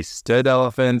 dead beasts,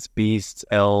 beasts,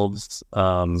 elves,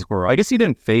 squirrel. I guess he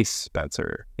didn't face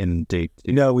Spencer in day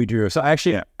 2. No, we drew. So I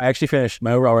actually finished.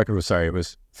 My overall record was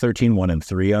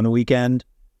 13-1-3 on the weekend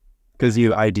because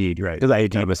you ID'd, right? Because I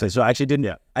ID'd. So I actually didn't.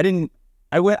 Yeah.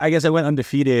 I guess I went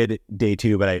undefeated day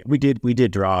 2, but we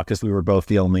did draw because we were both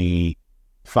the only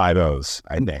 5-0s,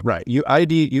 I think. Right. You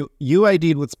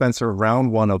ID'd with Spencer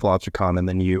round 1 of Lobstercon, and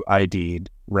then you ID'd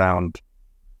round.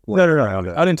 No.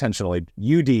 Unintentionally.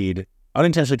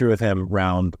 Unintentionally drew with him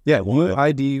round. Yeah, you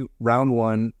ID round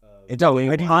 1.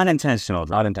 Unintentional.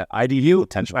 ID you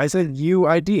intentional. I said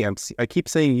UID. I keep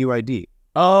saying UID.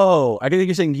 Oh, I think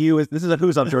you're saying you. This is a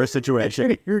who's up to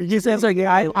situation. You said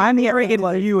I'm the arrogant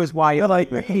one. You is why.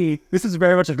 This is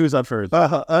very much a who's up first.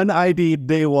 UnID'd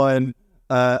day 1.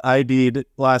 ID'd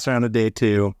last round of day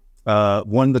 2.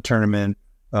 Won the tournament.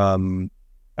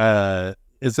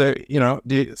 Is there,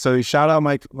 so shout out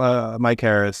Mike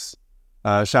Harris,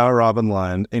 shout out Robin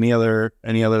Lund. Any other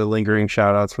lingering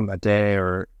shout outs from that day?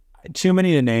 Or too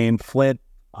many to name. Flint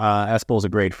Espel's a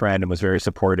great friend and was very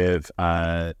supportive.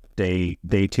 Day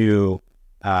 2,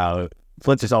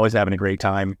 Flint's just always having a great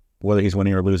time, whether he's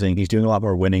winning or losing. He's doing a lot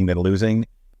more winning than losing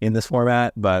in this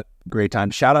format, but great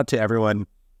time. Shout out to everyone.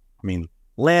 I mean,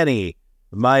 Lanny,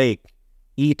 Mike,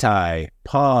 Itai,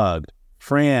 Pog,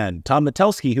 Fran, Tom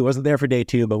Metelsky, who wasn't there for day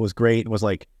 2, but was great, was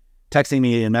texting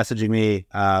me and messaging me.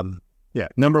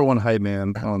 Number 1 hype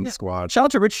man on the squad. Shout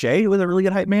out to Rich Shea, who was a really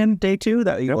good hype man day 2,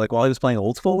 that while he was playing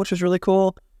old school, which was really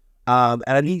cool. And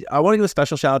I want to give a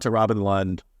special shout out to Robin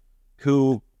Lund,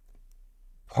 who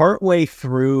partway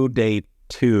through day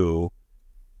 2,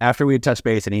 after we had touched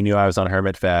base and he knew I was on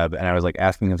Hermit Feb, and I was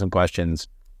asking him some questions,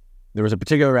 there was a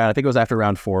particular round, I think it was after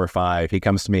round 4 or 5, he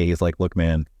comes to me, he's like, look,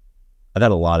 man, I've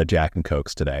had a lot of Jack and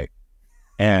Cokes today.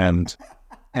 And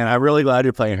I'm really glad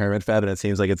you're playing Hermit Feb, and it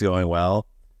seems like it's going well.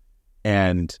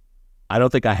 And I don't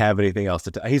think I have anything else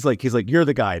to tell. He's like, you're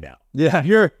the guy now. Yeah,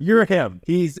 you're him.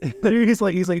 He's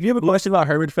like, if you have a question about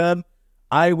Hermit Feb,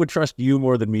 I would trust you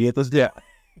more than me at this.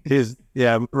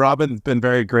 Robin's been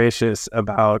very gracious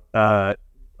about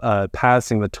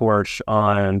passing the torch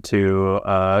on to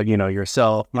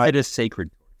yourself. It is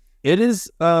sacred. It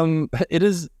is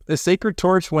a sacred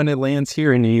torch when it lands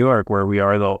here in New York, where we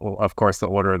are of course the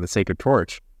Order of the Sacred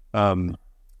Torch.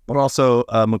 But also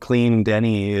McLean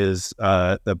Denny is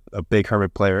a big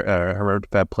Hermit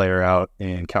Feb player out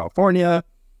in California,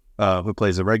 who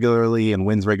plays it regularly and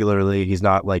wins regularly. He's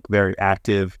not very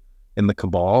active in the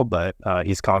cabal, but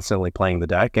he's constantly playing the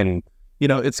deck, and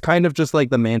it's kind of just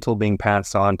the mantle being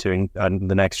passed on to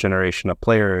the next generation of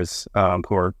players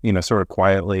who are sort of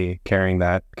quietly carrying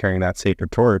that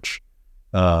sacred torch.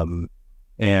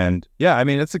 And yeah, I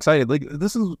mean, it's exciting.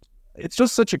 It's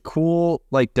just such a cool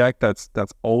deck that's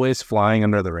always flying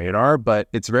under the radar, but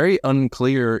it's very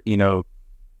unclear,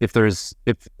 if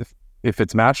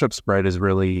its matchup spread is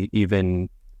really even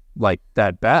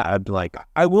that bad.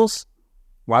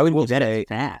 Why would we bet it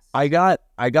fast?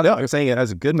 You're saying it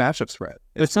has a good matchup spread.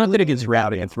 It's not good against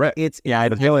red. Against red. It's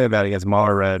really bad against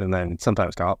Mahler red, and then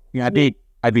sometimes Cop. Yeah,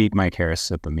 I beat Mike Harris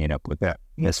up and made up with that.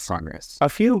 This progress.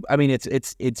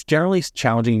 It's generally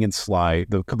challenging against Sly.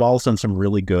 The Cabal's done some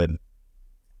really good.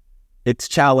 It's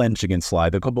challenged against Sly.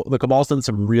 The Cabal's done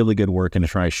some really good work in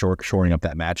trying shoring up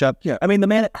that matchup. Yeah. I mean,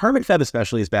 Hermit Feb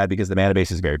especially is bad because the mana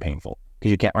base is very painful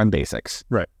because you can't run basics.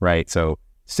 Right. So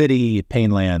City,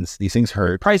 Painlands, these things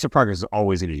hurt. Price of Progress is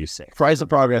always going to do 6. Price of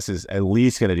Progress is at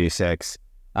least going to do 6.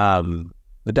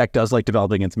 The deck does like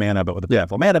developing its mana, but with a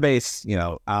powerful mana base,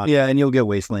 and you'll get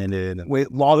wastelanded.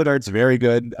 Law of the Dart's very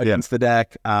good against the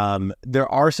deck. There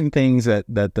are some things that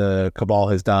the Cabal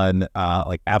has done,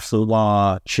 like Absolute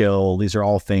Law, Chill. These are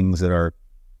all things that are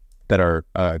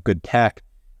good tech.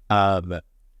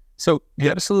 So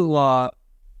the Absolute Law,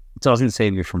 it doesn't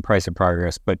save you from Price of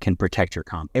Progress, but can protect your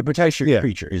comp. It protects your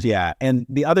creatures, And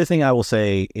the other thing I will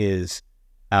say is,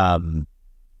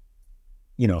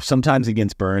 sometimes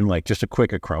against burn, like just a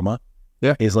quick Acroma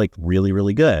is like really,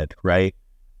 really good, right?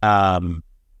 The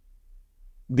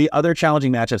other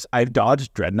challenging matchups, I've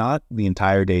dodged Dreadnought the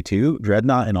entire day too.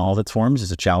 Dreadnought in all of its forms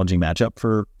is a challenging matchup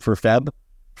for Feb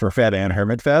and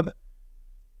Hermit Feb.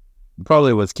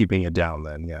 Probably was keeping it down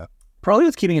then, yeah. Probably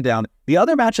was keeping it down. The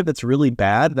other matchup that's really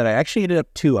bad that I actually ended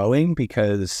up 2-0ing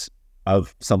because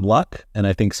of some luck and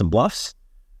I think some bluffs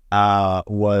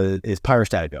is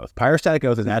Pyrostatic Oath. Pyrostatic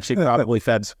Oath is actually probably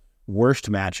Feb's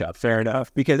worst matchup. Fair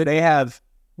enough, because they have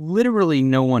literally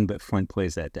no one but Flint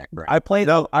plays that deck, right? I played.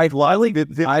 No, I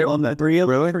on that.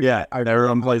 Really? Yeah,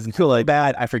 everyone plays it too. Like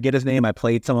bad. I forget his name. I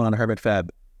played someone on Hermit Feb.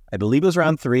 I believe it was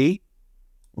round 3.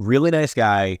 Really nice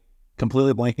guy.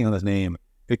 Completely blanking on his name.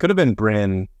 It could have been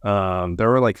Bryn. There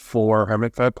were like 4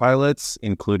 Hermit Feb pilots,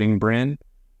 including Bryn.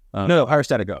 No,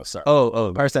 Pyrostatic Oath. Sorry.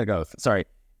 Oh, Pyrostatic Oath. Sorry.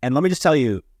 And let me just tell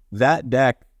you, that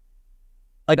deck,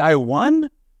 like I won,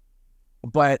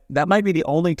 but that might be the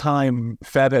only time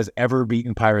Feb has ever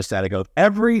beaten Pyrostatic Oath.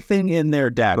 Everything in their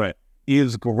deck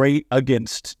is great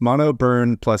against mono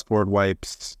burn plus board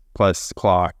wipes plus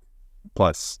clock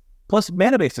plus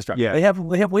mana based destruction. Yeah. They have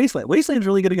Wasteland. Wasteland's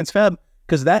really good against Feb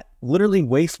because that literally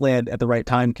Wasteland at the right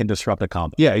time can disrupt a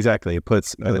combo. Yeah, exactly. It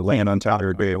puts the land on top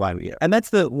of your line. Yeah. And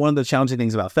that's one of the challenging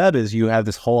things about Feb is you have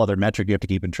this whole other metric you have to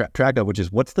keep in track of, which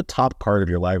is what's the top card of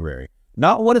your library,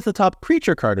 not what is the top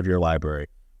creature card of your library,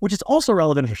 which is also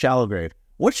relevant for Shallow Grave.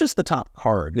 What's just the top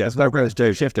card? Yeah, it's not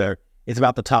shifter. It's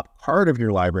about the top card of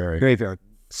your library. Graveyard.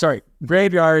 Sorry,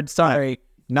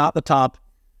 not the top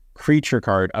creature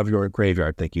card of your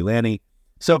graveyard. Thank you, Lanny.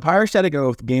 So Pyrostatic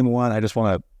Oath, game 1, I just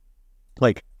want to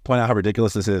point out how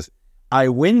ridiculous this is. I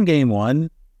win game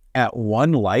 1 at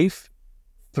 1 life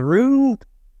through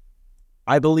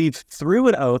an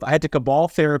oath. I had to Cabal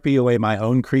Therapy away my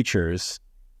own creatures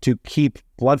to keep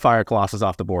Bloodfire Colossus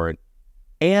off the board,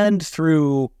 and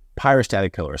through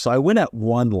Pyrostatic Pillar. So I win at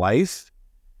 1 life.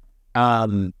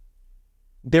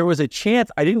 There was a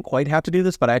chance, I didn't quite have to do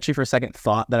this, but I actually for a second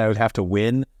thought that I would have to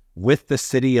win with the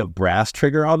City of Brass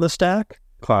trigger on the stack.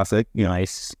 Classic.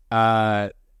 Nice.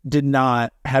 Did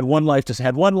not, had 1 life to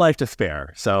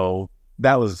spare. So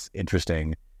that was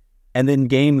interesting. And then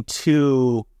game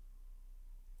 2,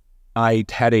 I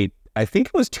think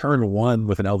it was turn 1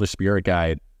 with an Elder Spirit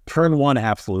Guide. Turn 1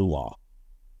 Absolute Law.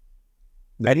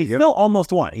 And he still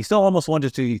almost won. He still almost won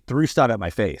just he threw stuff at my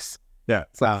face. Yeah,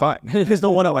 it's like fine. He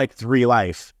still won at 3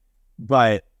 life.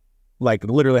 But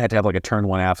literally had to have a turn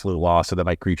 1 Absolute Law so that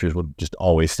my creatures would just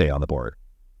always stay on the board.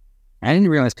 I didn't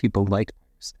realize people liked.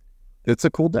 It's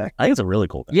a cool deck. I think it's a really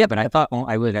cool deck. Yeah, but I thought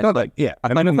I would. I thought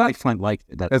Flint liked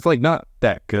that. It's not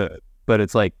that good, but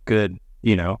it's good.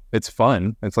 It's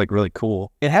fun. It's really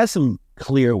cool. It has some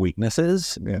clear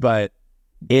weaknesses, but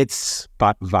it's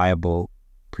viable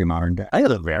pre-modern deck. I think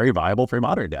it's a very viable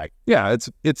pre-modern deck. Yeah,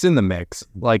 it's in the mix.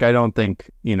 I don't think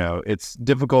it's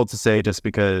difficult to say just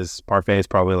because Parfait is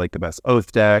probably the best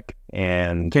Oath deck,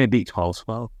 and can it beat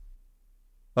 12-12?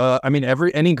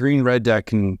 Any green-red deck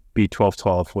can be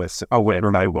 12-12 with a win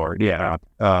my board. Yeah.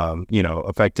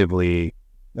 Effectively.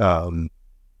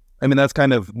 That's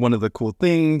kind of one of the cool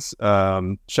things.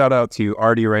 Shout out to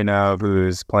Artie right now,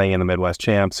 who's playing in the Midwest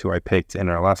Champs, who I picked in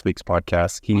our last week's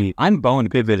podcast. I'm bone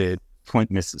pivoted. Flint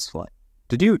misses Flint.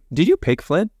 Did you pick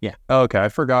Flint? Yeah. Oh, okay. I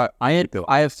forgot. I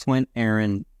have Flint,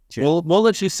 Aaron. We'll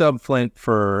let you sub Flint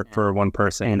for one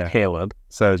person and Caleb.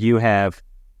 So you have.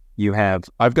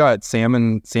 I've got Sam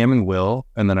and Will,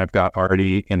 and then I've got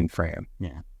Artie and Fran.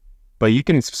 Yeah. But you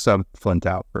can sub Flint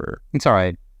out for. It's all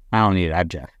right. I don't need it. I have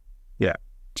Jeff. Yeah.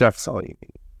 Jeff's all you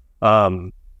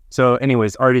need. So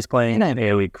anyways, Artie's playing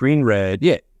AoE green red.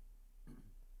 Yeah.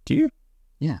 Do you?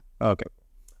 Yeah. Okay.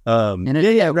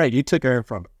 Right. You took her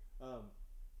from.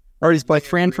 Artie's playing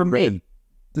Fran from me.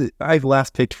 I've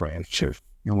last picked Fran. Sure.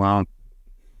 Well,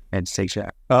 I'd say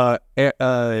Jack.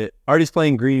 Artie's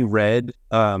playing green red.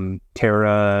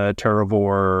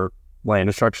 Terravore land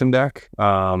destruction deck.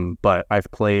 But I've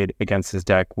played against his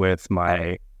deck with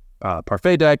my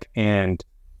Parfait deck, and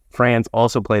Fran's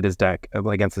also played his deck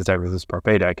against his deck with his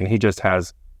Parfait deck, and he just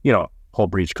has whole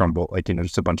breach crumble,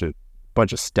 just a bunch of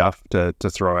stuff to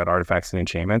throw at artifacts and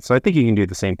enchantments. So I think you can do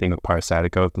the same thing with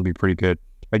Pyrostatic Oath and be pretty good.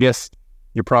 I guess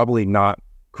you're probably not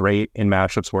great in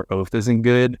matchups where Oath isn't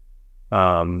good.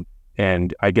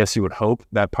 And I guess you would hope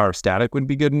that Pyrostatic would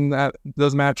be good in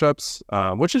those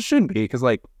matchups, which it shouldn't be, because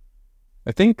like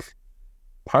I think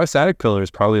Pyrostatic Pillar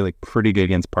is probably like pretty good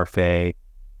against Parfait,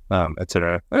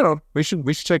 etc. I don't know. We should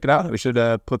check it out. We should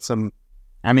put some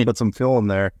fill in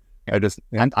there.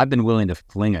 I've been willing to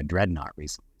fling a Dreadnought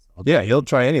recently. Yeah, he'll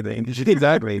try anything.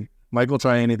 Exactly. Mike will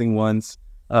try anything once.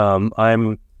 I'm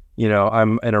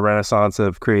in a renaissance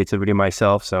of creativity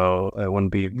myself, so it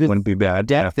wouldn't be bad.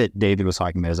 Deck that David was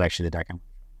talking about is actually the deck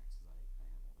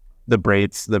the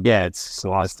braids. It's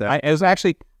lost. I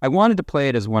wanted to play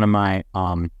it as one of my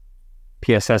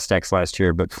PSS decks last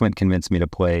year, but Flint convinced me to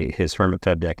play his Hermit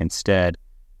Feb deck instead.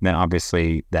 And then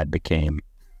obviously that became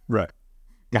right.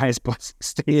 Guys plus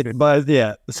stated. But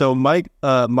yeah, so Mike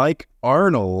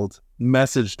Arnold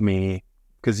messaged me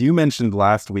because you mentioned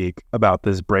last week about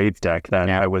this braids deck that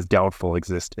I was doubtful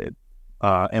existed.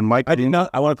 And Mike, I did not.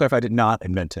 I want to clarify. I did not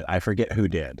invent it. I forget who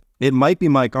did. It might be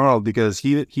Mike Arnold because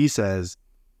he says,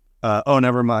 "Oh,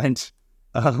 never mind."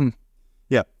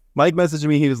 Yeah, Mike messaged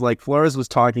me. He was like, "Flores was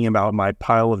talking about my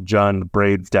pile of Jund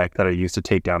braids deck that I used to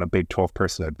take down a big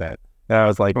 12-person event." And I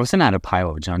was like, "It wasn't not a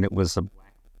pile of Jund. It was a."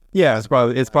 Yeah,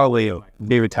 it's probably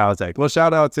David Tao's deck. Well,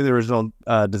 shout out to the original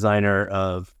designer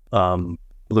of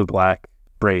Blue Black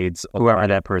braids, whoever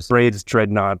that person. Braids,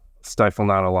 Dreadnought, Stifle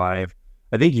Not Alive.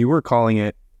 I think you were calling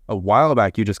it a while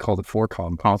back. You just called it 4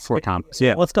 combos. 4 combos.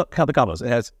 Yeah, let's count the combos. It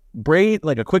has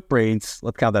like a quick braids.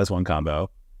 Let's count that as one combo.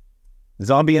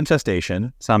 Zombie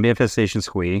Infestation,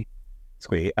 Squee.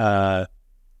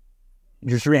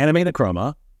 Just reanimate the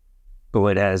Chroma.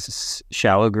 But it has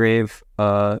Shallow Grave,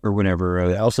 or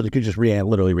whatever. Also, you could just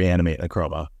literally reanimate a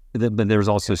Chroma. But there's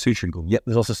also Sutured Ghoul. Yep,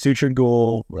 there's also Sutured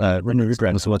Ghoul, Renewed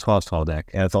Dread. So what's called tall deck.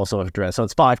 And it's also a Dread. So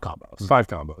it's 5 combos. 5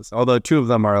 combos. Although 2 of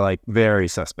them are like very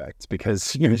suspect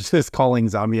because you're just calling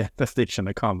Zombie Infestation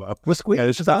a combo. With Squee. Yeah,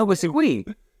 it's just with Squee.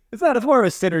 It's not. It's more of a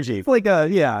synergy. It's like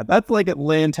that's like a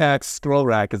land tax scroll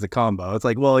rack as a combo. It's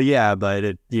like, well, yeah, but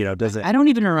it doesn't. I don't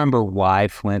even remember why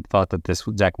Flint thought that this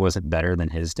deck wasn't better than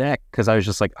his deck, because I was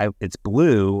just like, it's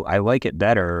blue. I like it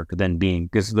better than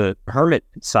because the Hermit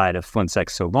side of Flint's deck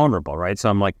is so vulnerable, right? So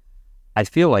I'm like, I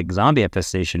feel like Zombie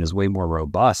Infestation is way more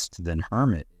robust than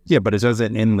Hermit. Yeah, but it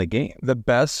doesn't end the game. The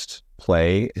best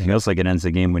play. It feels like it ends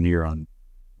the game when you're on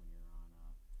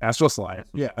Astral Slide.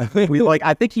 Yeah. I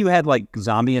think you had like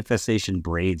Zombie Infestation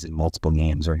braids in multiple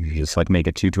games, or you just like make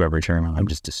a 2/2 every turn. I'm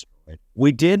just destroyed.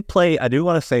 We did play, I do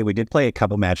want to say, we did play a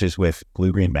couple matches with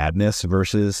Blue Green Madness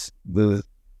versus the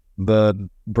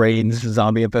braids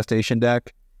Zombie Infestation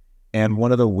deck. And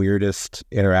one of the weirdest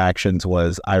interactions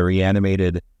was I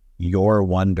reanimated your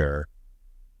Wonder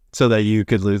so that you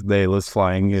could lose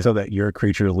flying. So that your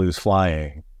creature lose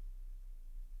flying.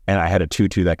 And I had a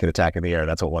 2/2 that could attack in the air.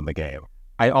 That's what won the game.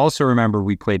 I also remember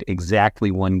we played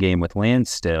exactly one game with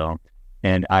Landstill,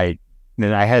 and I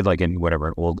had like an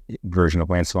old version of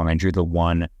Landstill, and I drew the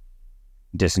one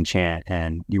disenchant,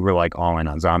 and you were like all in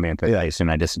on Zombie Infestation,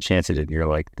 and I disenchanted it, and you're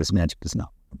like, this matchup is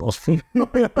not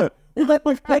winnable.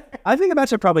 I think the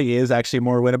matchup probably is actually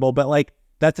more winnable, but like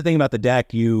that's the thing about the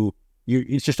deck.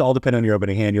 It's just all dependent on your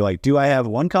opening hand. You're like, do I have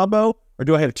one combo or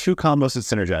do I have 2 combos that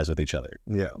synergize with each other?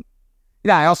 Yeah.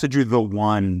 Yeah, I also drew the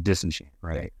one disenchant,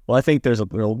 right? Well, I think there's a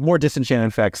little more disenchant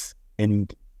effects in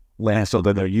Landstill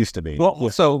than there used to be.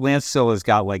 Well, so Landstill has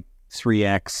got like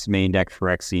 3x main deck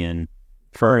Phyrexian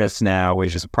Furnace now,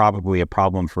 which is probably a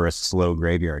problem for a slow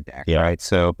graveyard deck, right?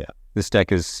 So this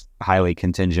deck is highly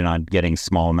contingent on getting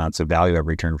small amounts of value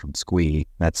every turn from Squee.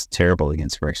 That's terrible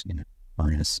against Phyrexian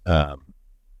Furnace.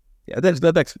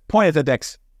 The deck's point is the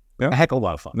deck's a heck of a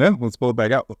lot of fun. Yeah, let's pull it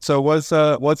back out. So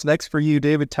what's next for you,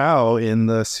 David Tao, in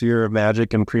the sphere of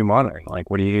Magic and pre-modern? Like,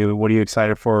 what are you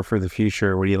excited for the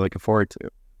future? What are you looking forward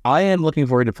to? I am looking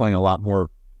forward to playing a lot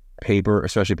more paper,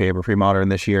 especially paper pre-modern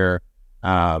this year.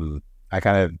 I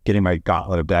kind of getting my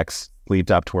gauntlet of decks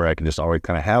sleeved up to where I can just always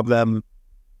kind of have them,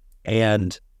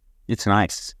 and it's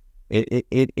nice.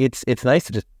 It's nice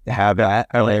to just have that.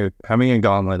 Having a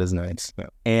gauntlet is nice,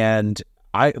 and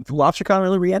Lobstercon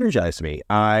really re-energized me.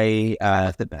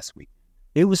 That's the best week.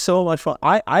 It was so much fun.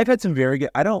 I've had some very good.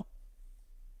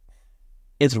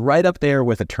 It's right up there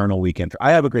with Eternal Weekend.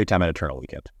 I have a great time at Eternal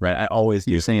Weekend, right? I always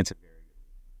do. You're saying it's a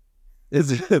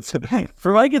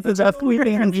for Mike, it's the best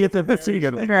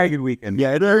weekend. It's a very good weekend.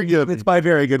 Yeah, it's my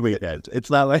very good weekend. It's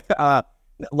not like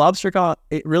Lobstercon.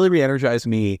 It really re-energized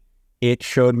me. It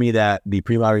showed me that the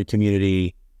pre-modern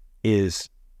community is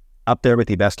up there with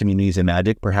the best communities in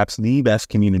Magic, perhaps the best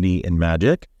community in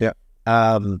Magic. Yeah.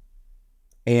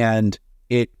 And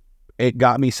it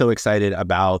got me so excited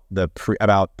about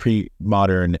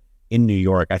pre-modern in New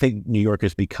York. I think New York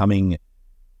is becoming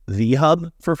the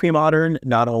hub for Premodern.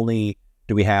 Not only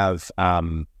do we have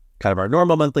kind of our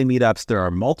normal monthly meetups, there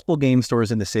are multiple game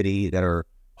stores in the city that are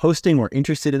hosting or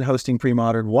interested in hosting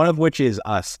Premodern, one of which is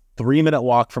us, 3-minute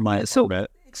walk from my apartment. So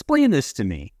explain this to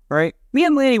me, right? Me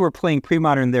and Lanny were playing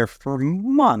Premodern there for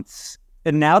months,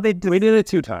 and now we did it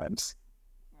 2 times.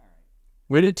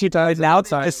 We did 2 times. Now it's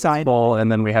decided,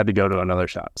 and then we had to go to another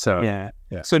shop. So yeah.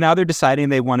 So now they're deciding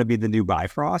they want to be the new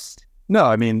Bifrost. No,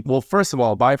 I mean, well, first of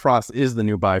all, Bifrost is the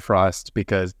new Bifrost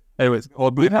because, anyways,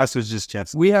 Bifrost was just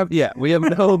Jets. We have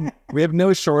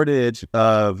no shortage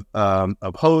of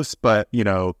hosts, but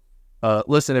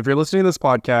listen, if you're listening to this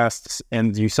podcast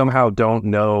and you somehow don't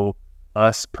know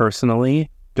us personally,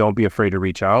 don't be afraid to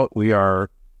reach out. We are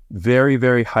very,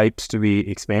 very hyped to be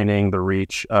expanding the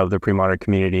reach of the Premodern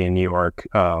community in New York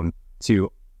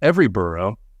to every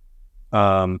borough.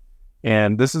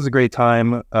 And this is a great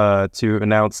time to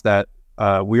announce that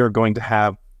we are going to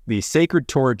have the Sacred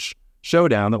Torch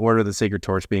Showdown, the Order of the Sacred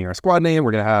Torch being our squad name.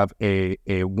 We're going to have a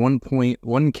 1 to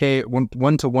 1.5K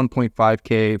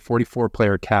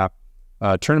 44-player cap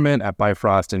tournament at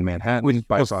Bifrost in Manhattan. Which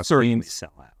will certainly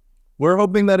sell out. We're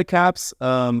hoping that it caps.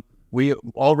 We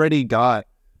already got,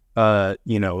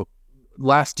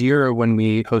 last year when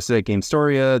we hosted at Game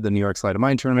Storia, the New York Sleight of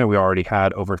Mind tournament, we already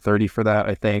had over 30 for that,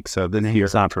 I think. So this year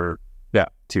it's not for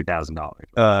 $2,000.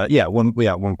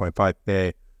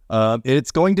 1.5K.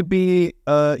 It's going to be,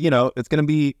 it's going to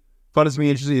be fun. It's going to be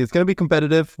interesting. It's going to be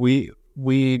competitive. We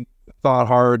thought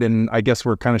hard, and I guess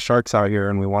we're kind of sharks out here,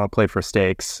 and we want to play for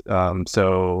stakes. We're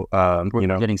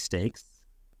getting stakes.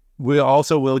 We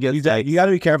also will get. You got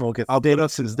to be careful because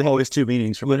there's always 2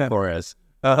 meetings from Flores.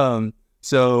 There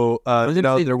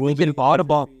will be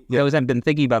audible. Because I've been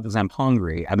thinking about this. I'm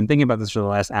hungry. I've been thinking about this for the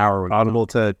last hour. Audible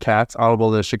to cats.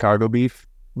 Audible to Chicago beef.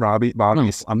 Bobby's.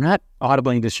 No, I'm not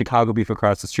audibling to Chicago beef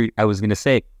across the street. I was going to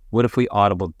say, what if we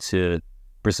audible to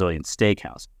Brazilian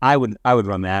Steakhouse? I would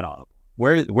run that audible.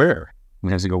 Where?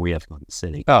 We have to go. We have to go to the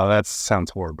city. Oh, that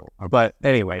sounds horrible. But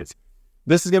anyways,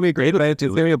 this is gonna be a great event.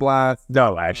 It's gonna be a blast.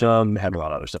 No, actually, I have a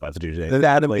lot of other stuff I have to do today. There's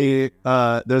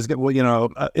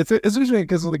it's interesting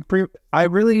because what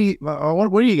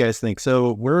do you guys think?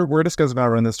 So we're discussing about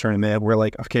running this tournament. We're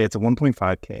like, okay, it's a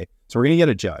 1.5K, so we're gonna get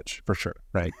a judge for sure,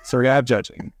 right? So we're gonna have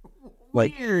judging.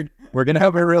 Weird. We're gonna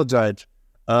have a real judge.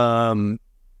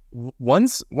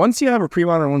 Once you have a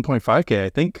Premodern 1.5K, I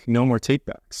think no more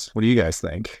takebacks. What do you guys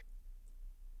think?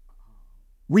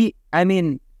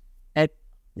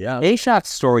 At A-Shot's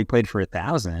store, we played for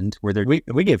 1,000. We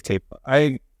gave tape.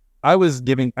 I was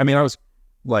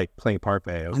like playing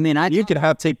parfait. You could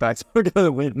have takebacks. We're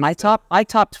gonna win. I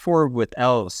topped forward with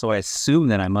L's, so I assume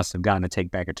that I must have gotten a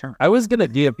take back a turn. I was gonna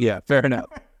give, fair enough.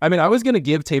 I was gonna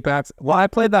give takebacks. Well, I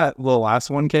played that little last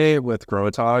 1K with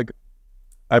Growatog.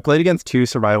 I played against 2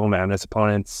 Survival Madness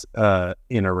opponents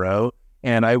in a row,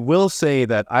 and I will say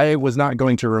that I was not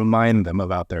going to remind them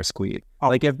about their squeak.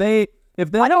 Like if they I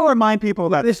don't remind people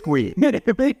about the squeak.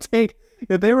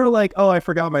 If they were like, oh, I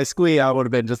forgot my squeak, I would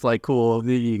have been just like, cool.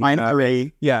 Mine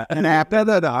array. Yeah. No,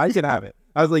 I can have it.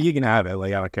 I was like, you can have it.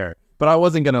 Like, I don't care. But I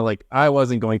wasn't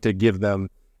going to give them.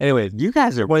 Anyways, you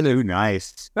guys are too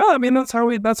nice. No, that's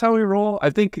how we roll.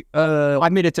 I think, here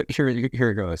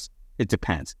it goes. It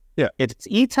depends. Yeah. If it's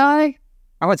Itai,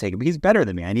 I would take him. He's better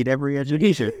than me. I need every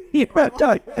education. It's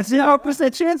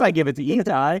 0% chance I give it to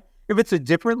Itai. If it's a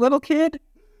different little kid,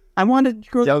 I wanted to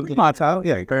go to Premodern.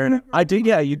 Yeah, fair enough. I did.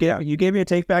 Yeah, you gave me a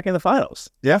take back in the finals.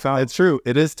 Yeah, it's true.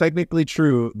 It is technically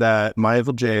true that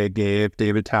Michael J gave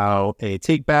David Tao a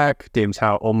take back. David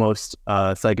Tao almost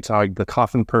psychotogged the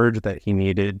coffin purge that he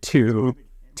needed to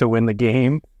win the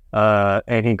game.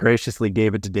 And he graciously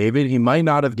gave it to David. He might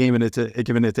not have given it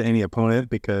to any opponent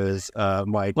because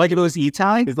Mike, like if it was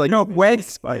Itai, it's like no way.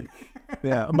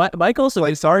 Yeah, Michael's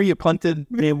like, sorry you punted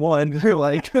game 1. You're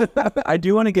like, I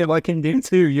do want to give like in game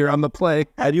 2, you're on the play.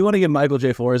 I do want to give Michael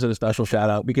J. Flores a special shout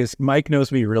out because Mike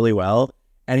knows me really well,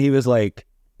 and he was like,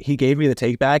 he gave me the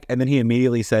take back, and then he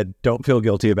immediately said, "Don't feel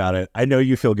guilty about it. I know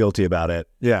you feel guilty about it."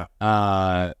 Yeah,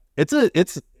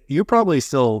 you're probably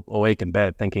still awake in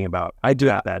bed thinking about. I do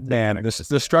that, man.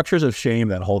 The structures of shame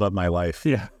that hold up my life.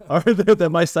 Yeah, are that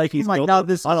my psyche's built no,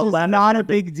 this is not a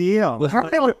big deal.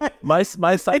 my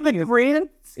psyche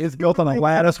is built on a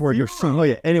lattice where you're. Oh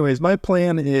yeah. Anyways, my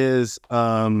plan is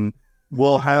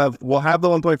we'll have the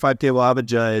 1.5K. We'll have a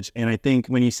judge, and I think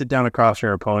when you sit down across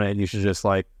your opponent, you should just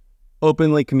like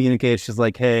openly communicate. It's just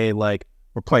like, hey, like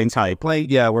we're playing tight.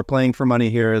 We're playing for money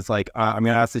here. It's like I'm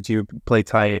gonna ask that you play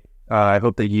tight. I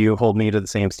hope that you hold me to the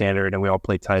same standard and we all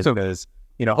play tight because,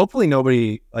 hopefully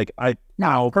nobody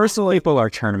Now, personally, people are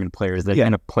tournament players that are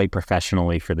going to play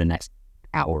professionally for the next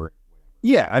hour.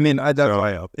 Yeah, I mean, that's what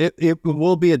I hope. It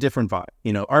will be a different vibe.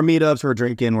 Our meetups, we're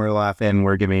drinking, we're laughing,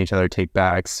 we're giving each other take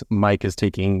backs. Mike is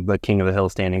taking the King of the Hill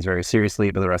standings very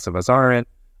seriously, but the rest of us aren't.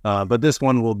 But this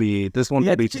one will be to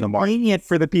the mark. Lenient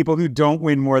for the people who don't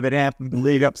win more than half of the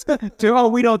league ups.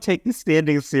 We don't take the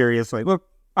standings seriously. Look,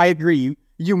 I agree.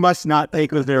 You must not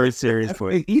take it very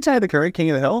seriously. Each side of the current King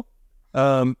of the Hill.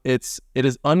 It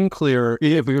is unclear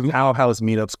if how house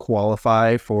meetups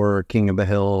qualify for King of the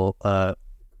Hill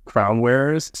crown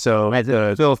wearers. So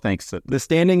Phil thinks that the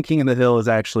standing King of the Hill is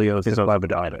actually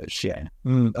Osvaldo. Yeah.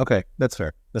 Okay, that's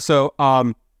fair. So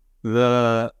I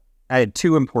had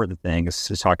two important things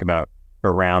to talk about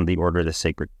around the Order of the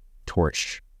Sacred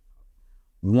Torch.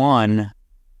 One,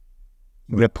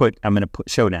 I'm gonna put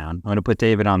Showdown. I'm gonna put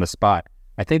David on the spot.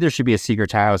 I think there should be a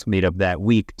Secret House meetup that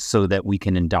week so that we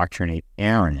can indoctrinate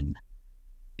Aaron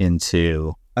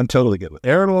into. I'm totally good with it.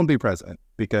 Aaron won't be present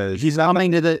because he's coming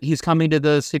to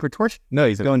the Secret Torch. No,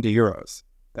 he's going to Euros.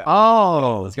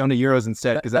 He's going to Euros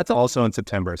instead because that's also in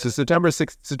September. So September is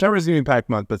going to be packed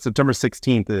month, but September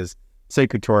 16th is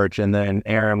Sacred Torch, and then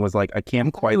Aaron was like, I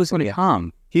can't quite. He was going to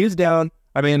come. He was down.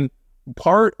 I mean,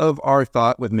 part of our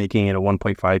thought with making it a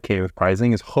 1.5K with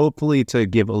prizing is hopefully to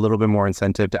give a little bit more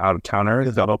incentive to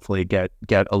out-of-towners. They'll hopefully get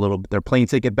a little their plane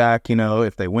ticket back,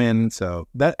 if they win. So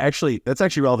that's actually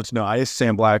relevant to know. I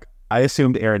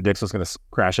assumed Aaron Dix was going to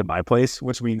crash at my place,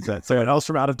 which means that someone else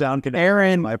from out of town can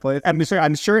Aaron my place. I'm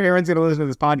sure Aaron's going to listen to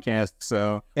this podcast.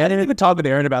 So I didn't even talk with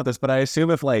Aaron about this, but I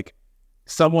assume if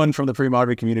someone from the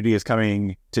pre-modern community is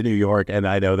coming to New York and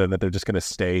I know them that they're just going to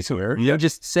stay here. I'm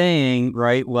just saying,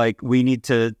 right? We need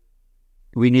to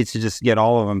just get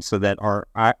all of them so that our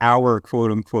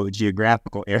quote unquote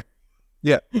geographical area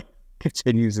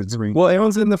continues its ring. Well,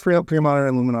 Aaron's in the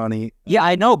pre-modern Illuminati. Yeah,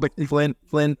 I know, but Flint.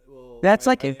 That's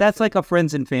like a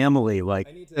friends and family. I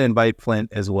need to invite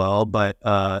Flint as well, but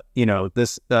but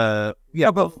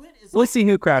let's see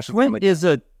who crashes. Flint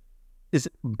is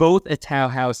both a Tao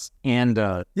house and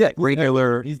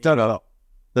regular. He's done it all.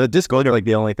 The Discord are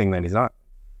the only thing that he's not.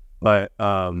 But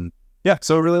so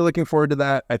really looking forward to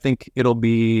that. I think it'll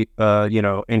be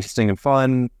interesting and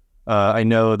fun. I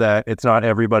know that it's not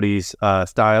everybody's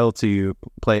style to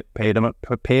pay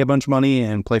a bunch of money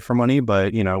and play for money,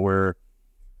 but we're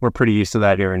pretty used to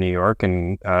that here in New York,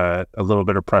 and a little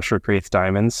bit of pressure creates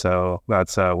diamonds. So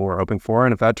that's what we're hoping for.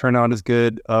 And if that turnout is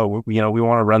good, we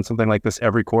want to run something like this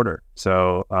every quarter.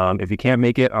 So if you can't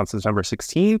make it on September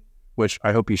 16th, which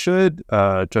I hope you should,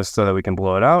 just so that we can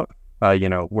blow it out,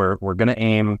 we're going to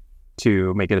aim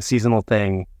to make it a seasonal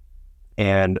thing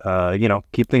and,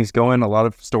 keep things going. A lot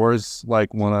of stores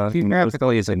want to...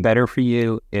 Geographically, is it better for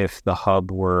you if the hub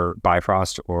were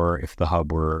Bifrost or if the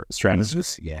hub were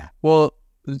Strategist? Yeah. Well,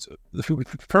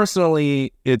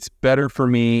 personally, it's better for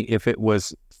me if it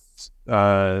was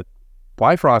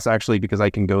Bifrost, actually, because I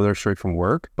can go there straight from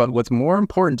work. But what's more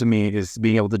important to me is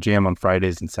being able to jam on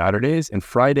Fridays and Saturdays. And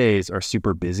Fridays are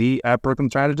super busy at Brooklyn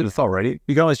Strategist already.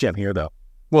 You can always jam here, though.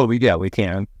 Well, we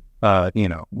can.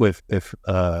 Again, we'll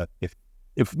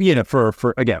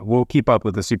keep up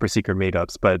with the super secret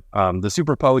meetups, but the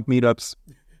super public meetups,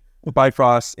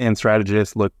 Bifrost and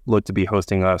Strategist look to be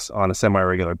hosting us on a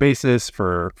semi-regular basis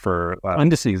for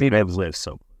Undisputed live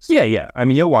so close. Yeah. I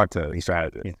mean, you'll walk to the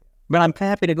Strategist. Yeah. But I'm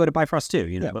happy to go to Bifrost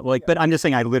too, But I'm just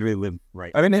saying I literally live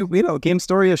right. I mean, Game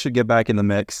Storia should get back in the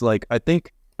mix. I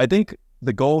think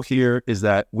the goal here is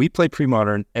that we play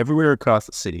pre-modern everywhere across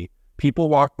the city. People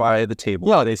walk by the table.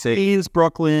 Yeah, they say Queens,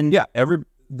 Brooklyn. Yeah,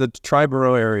 the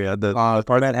tri-borough area, the part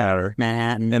of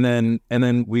Manhattan. And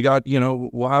then we got,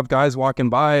 we'll have guys walking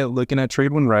by looking at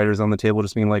trade wind riders on the table,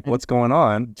 just being like, what's going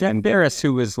on? Jeff Barris,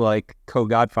 who was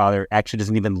co-godfather, actually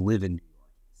doesn't even live in New York.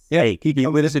 Yeah, he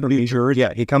lives in New Jersey.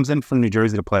 Yeah, he comes in from New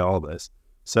Jersey to play all of this.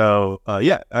 So,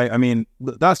 I mean,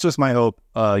 that's just my hope.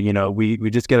 We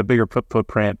just get a bigger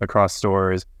footprint across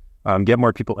stores, get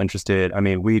more people interested. I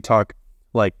mean, we talk,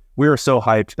 we were so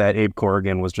hyped that Abe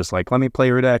Corrigan was just like, let me play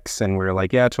your decks. And we were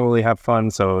like, yeah, totally have fun.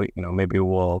 So, maybe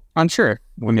we'll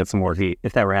get some more heat.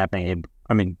 If that were happening, Abe,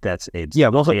 I mean, that's Abe's.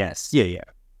 Yeah, yes. Yeah.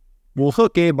 We'll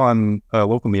hook Abe on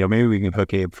local meetup. Maybe we can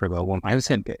hook Abe for the one. I was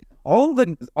saying, all of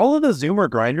the Zoomer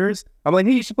grinders, I'm like,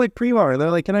 hey, you should play pre-modern. They're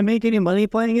like, can I make any money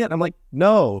playing it? I'm like,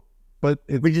 no. But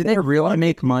if they really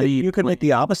make money, you could make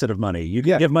the opposite of money. You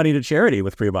can give money to charity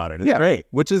with pre-modern. It's great.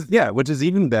 Which is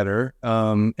even better.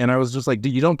 And I was just like,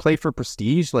 dude, you don't play for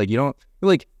prestige. You don't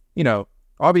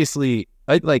obviously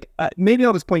maybe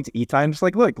I'll just point to E-Time. Just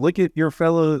like, look at your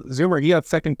fellow Zoomer. He got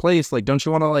second place. Like, don't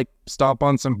you want to like stop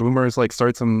on some boomers? Like,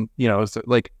 start some,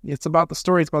 like it's about the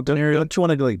story. It's about Don't you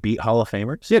want to like beat Hall of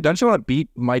Famers? Yeah, don't you want to beat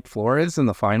Mike Flores in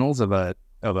the finals of a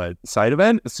side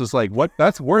event? It's just like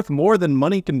that's worth more than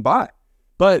money can buy.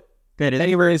 But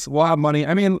anyways, we'll have money.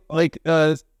 I mean, like,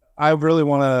 I really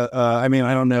want to. I mean,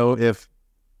 I don't know if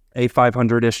a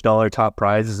 $500-ish top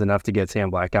prize is enough to get Sam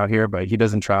Black out here, but he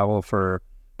doesn't travel for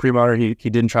Premodern. He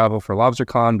didn't travel for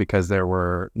Lobstercon because there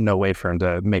were no way for him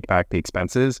to make back the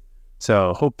expenses.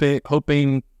 So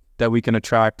hoping that we can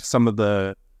attract some of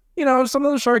the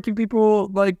Sharky people,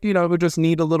 like, who just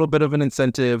need a little bit of an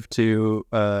incentive to,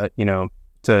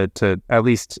 to at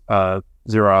least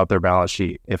zero out their balance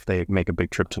sheet if they make a big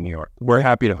trip to New York. We're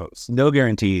happy to host. No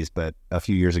guarantees, but a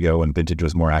few years ago when Vintage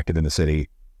was more active in the city,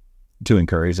 to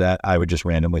encourage that, I would just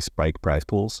randomly spike prize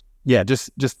pools. Yeah,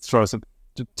 just throw some,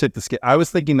 tip the scale. I was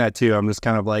thinking that too. I'm just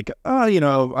kind of like,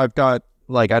 I've got,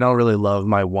 like, I don't really love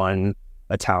my one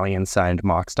Italian signed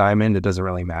Mox Diamond. It doesn't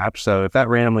really match. So if that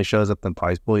randomly shows up in the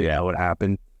prize pool, that would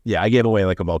happen. Yeah, I gave away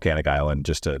like a volcanic island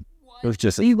just to... It was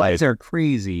just these guys are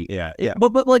crazy. Yeah.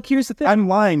 But like, here's the thing. I'm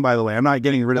lying, by the way. I'm not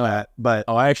getting rid of that. But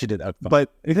I actually did that.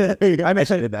 But I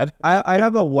actually did that. I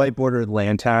have a white bordered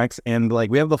land tax, and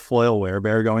like we have the foil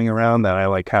werebear going around that I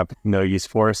like have no use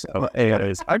for. So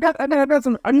anyways, I've got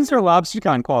some. I'm used for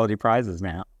Lobstercon quality prizes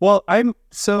now. Well,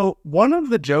 so one of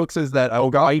the jokes is that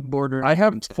white border. I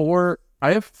have four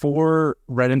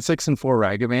Red and 6 and 4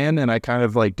 Ragavan, and I kind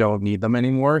of like don't need them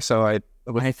anymore. So I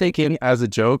think as a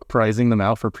joke, pricing them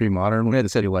out for Premodern, we had to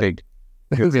say like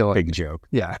big joke.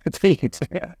 Yeah,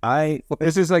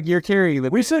 this is like your carry.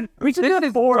 We should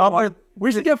get four.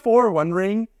 We should get 4 One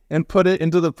Ring and put it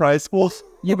into the prize pools.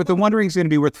 Yeah, but the One Ring's going to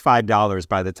be worth $5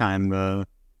 by the time.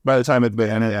 It's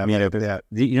been. Yeah.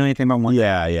 Do you know anything about One?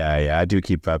 Yeah. I do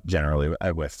keep up generally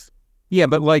with. Yeah,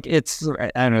 but like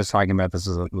I was talking about this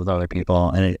with other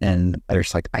people, and they're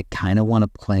just like, I kind of want to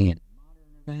play in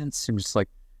modern events. I'm just like.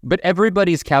 But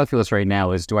everybody's calculus right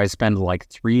now is, do I spend like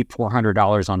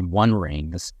 $400 on One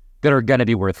Rings that are going to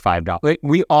be worth $5? Like,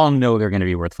 we all know they're going to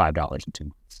be worth $5 in 2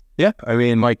 months. Yeah, I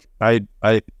mean, like I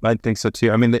think so too.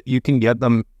 I mean, you can get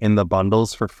them in the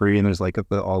bundles for free, and there's like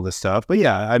all this stuff. But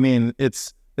yeah, I mean,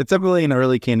 it's definitely an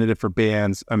early candidate for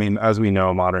bands. I mean, as we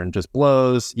know, Modern just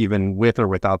blows, even with or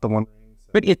without the One Rings.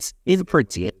 But it's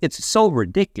so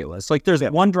ridiculous. Like, there's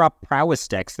one drop prowess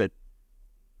decks that.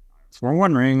 For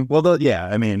One Ring. Well,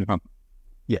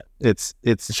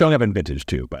 it's showing up in Vintage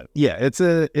too, but it's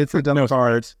a dumb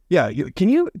card. Yeah, can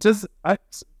you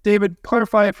David,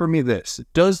 clarify it for me?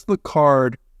 Does the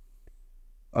card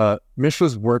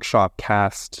Mishra's Workshop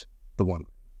cast the One?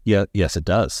 Yeah, yes, it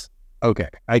does. Okay,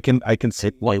 I can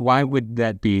see. Why would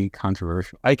that be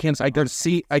controversial? I can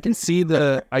see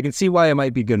why it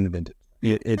might be good in Vintage.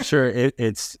 It sure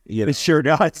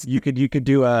does. You could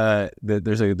do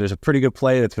there's a pretty good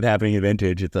play that's been happening in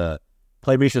Vintage. It's a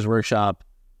play Misha's Workshop,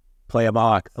 play a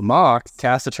mock,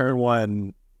 cast a turn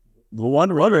one, the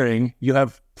One Ring. You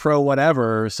have pro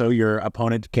whatever, so your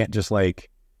opponent can't just like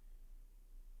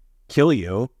kill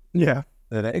you. Yeah,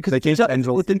 because they change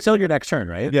until your next turn,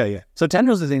 right? Yeah. So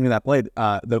Tendrils is anything that played.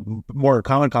 The more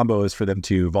common combo is for them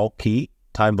to vault key,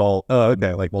 time vault.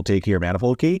 Okay, like Voltaic key or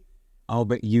Manifold key. Oh,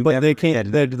 but they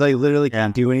can't. They literally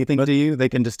can't do anything to you. They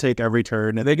can just take every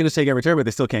turn. They can just take every turn, but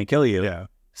they still can't kill you. Yeah.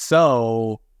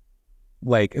 So,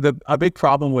 like a big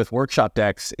problem with workshop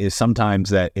decks is sometimes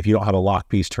that if you don't have a lock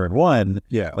piece turn one,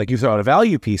 like you throw out a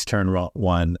value piece turn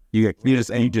one, you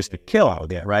just kill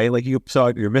out, right? Like you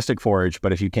saw your Mystic Forge,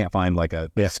 but if you can't find like a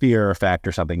sphere effect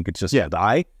or something, you could just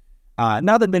die.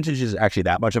 Not that Vintage is actually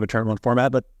that much of a turn one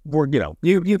format, but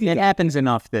it happens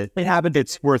enough that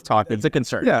it's worth talking. It's a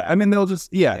concern. Yeah, I mean they'll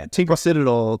just Tinker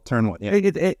Citadel turn one. Yeah.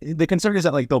 The concern is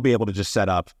that like they'll be able to just set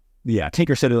up. Yeah,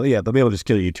 Tinker Citadel. Yeah, they'll be able to just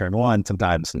kill you turn one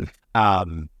sometimes.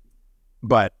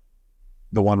 But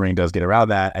the One Ring does get around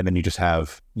that, and then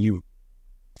you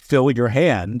fill your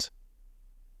hand.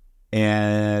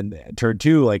 And turn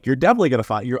two, like you're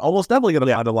almost definitely gonna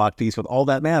find a lock piece with all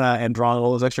that mana and draw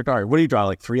all those extra cards. What do you draw?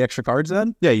 Like 3 extra cards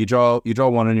then? Yeah, you draw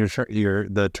one on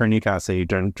the turn you cast. So you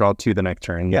draw 2 the next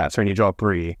turn. Yeah, turn you draw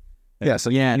 3. Yeah, so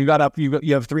you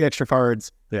have 3 extra cards,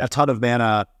 a ton of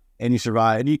mana, and you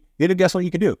survive. And you guess what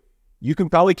you can do? You can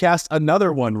probably cast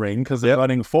another One Ring because they're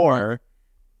running 4.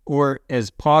 Or as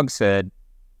Pog said,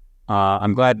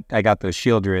 I'm glad I got those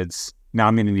Shieldrids. Now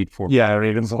I'm going to need 4. Yeah,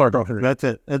 Raven's Lord. That's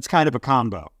it. That's kind of a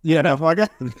combo. Yeah, no,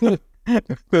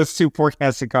 those 2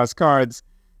 forecasted cost cards,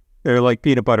 they're like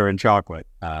peanut butter and chocolate.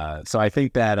 So I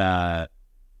think that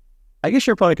I guess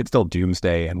your opponent could still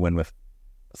Doomsday and win with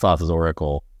Thotha's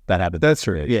Oracle. that happens. That's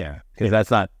true. Yeah, because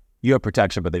that's not, you have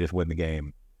protection, but they just win the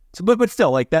game. So, but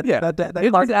still, like that. Yeah,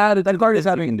 that card is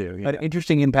having an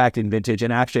interesting impact in Vintage,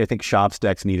 and actually, I think Shops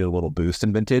decks needed a little boost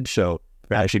in Vintage, so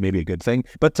actually maybe a good thing.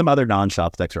 But some other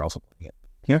non-Shops decks are also playing it.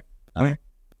 Yeah. Okay.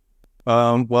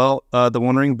 The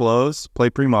One Ring blows. Play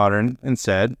Premodern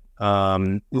instead.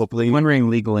 One Ring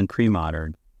legal in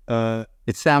Premodern.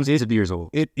 It sounds years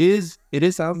old. It is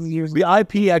thousands of years. The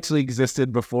IP actually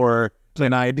existed before the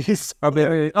 90s.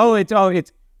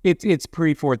 It's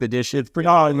pre-4th edition. It's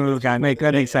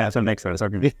that makes sense. That makes sense.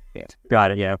 Okay. Yeah.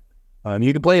 Got it. Yeah.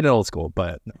 You can play it in old school,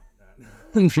 but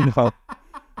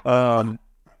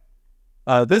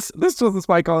This was the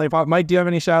Spike Calling Pod. Mike, do you have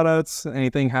any shout outs?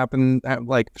 Anything happen?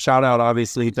 Like shout out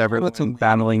obviously to everyone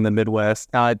battling the Midwest.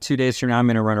 2 days from now, I'm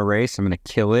going to run a race. I'm going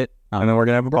to kill it. And then we're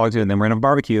going to have a barbecue. And then we're going to have a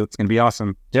barbecue. It's going to be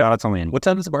awesome. Shout outs only. What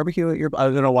time is the barbecue at your? I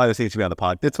don't know why this needs to be on the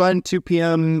pod. It's fine. 2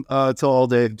 p.m. Till all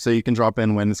day, so you can drop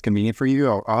in when it's convenient for you.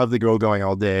 I'll have the grill going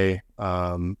all day.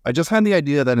 I just had the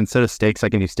idea that instead of steaks, I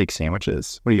can do steak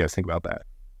sandwiches. What do you guys think about that?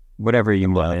 Whatever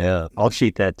you want. Yeah. I'll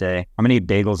cheat that day. I'm going to eat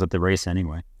bagels at the race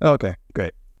anyway. Okay,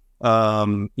 great.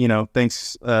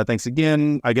 Thanks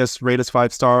again. I guess rate us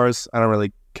 5 stars. I don't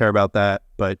really care about that,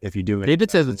 but if you do it, David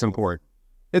says it's important.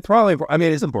 it's probably. I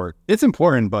mean, it's important. It's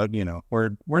important, but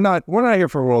we're not here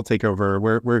for a world takeover.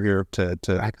 We're here to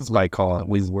Spike Call.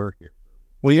 We work here.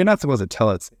 Well, you're not supposed to tell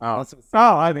us.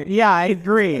 I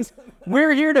agree.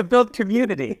 We're here to build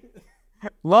community.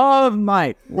 Love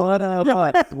Mike. What up?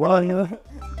 All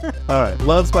right.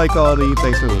 Love Spike Quality.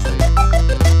 Thanks for listening.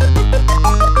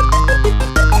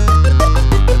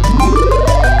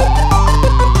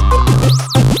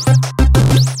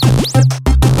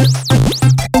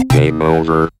 Game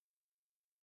over.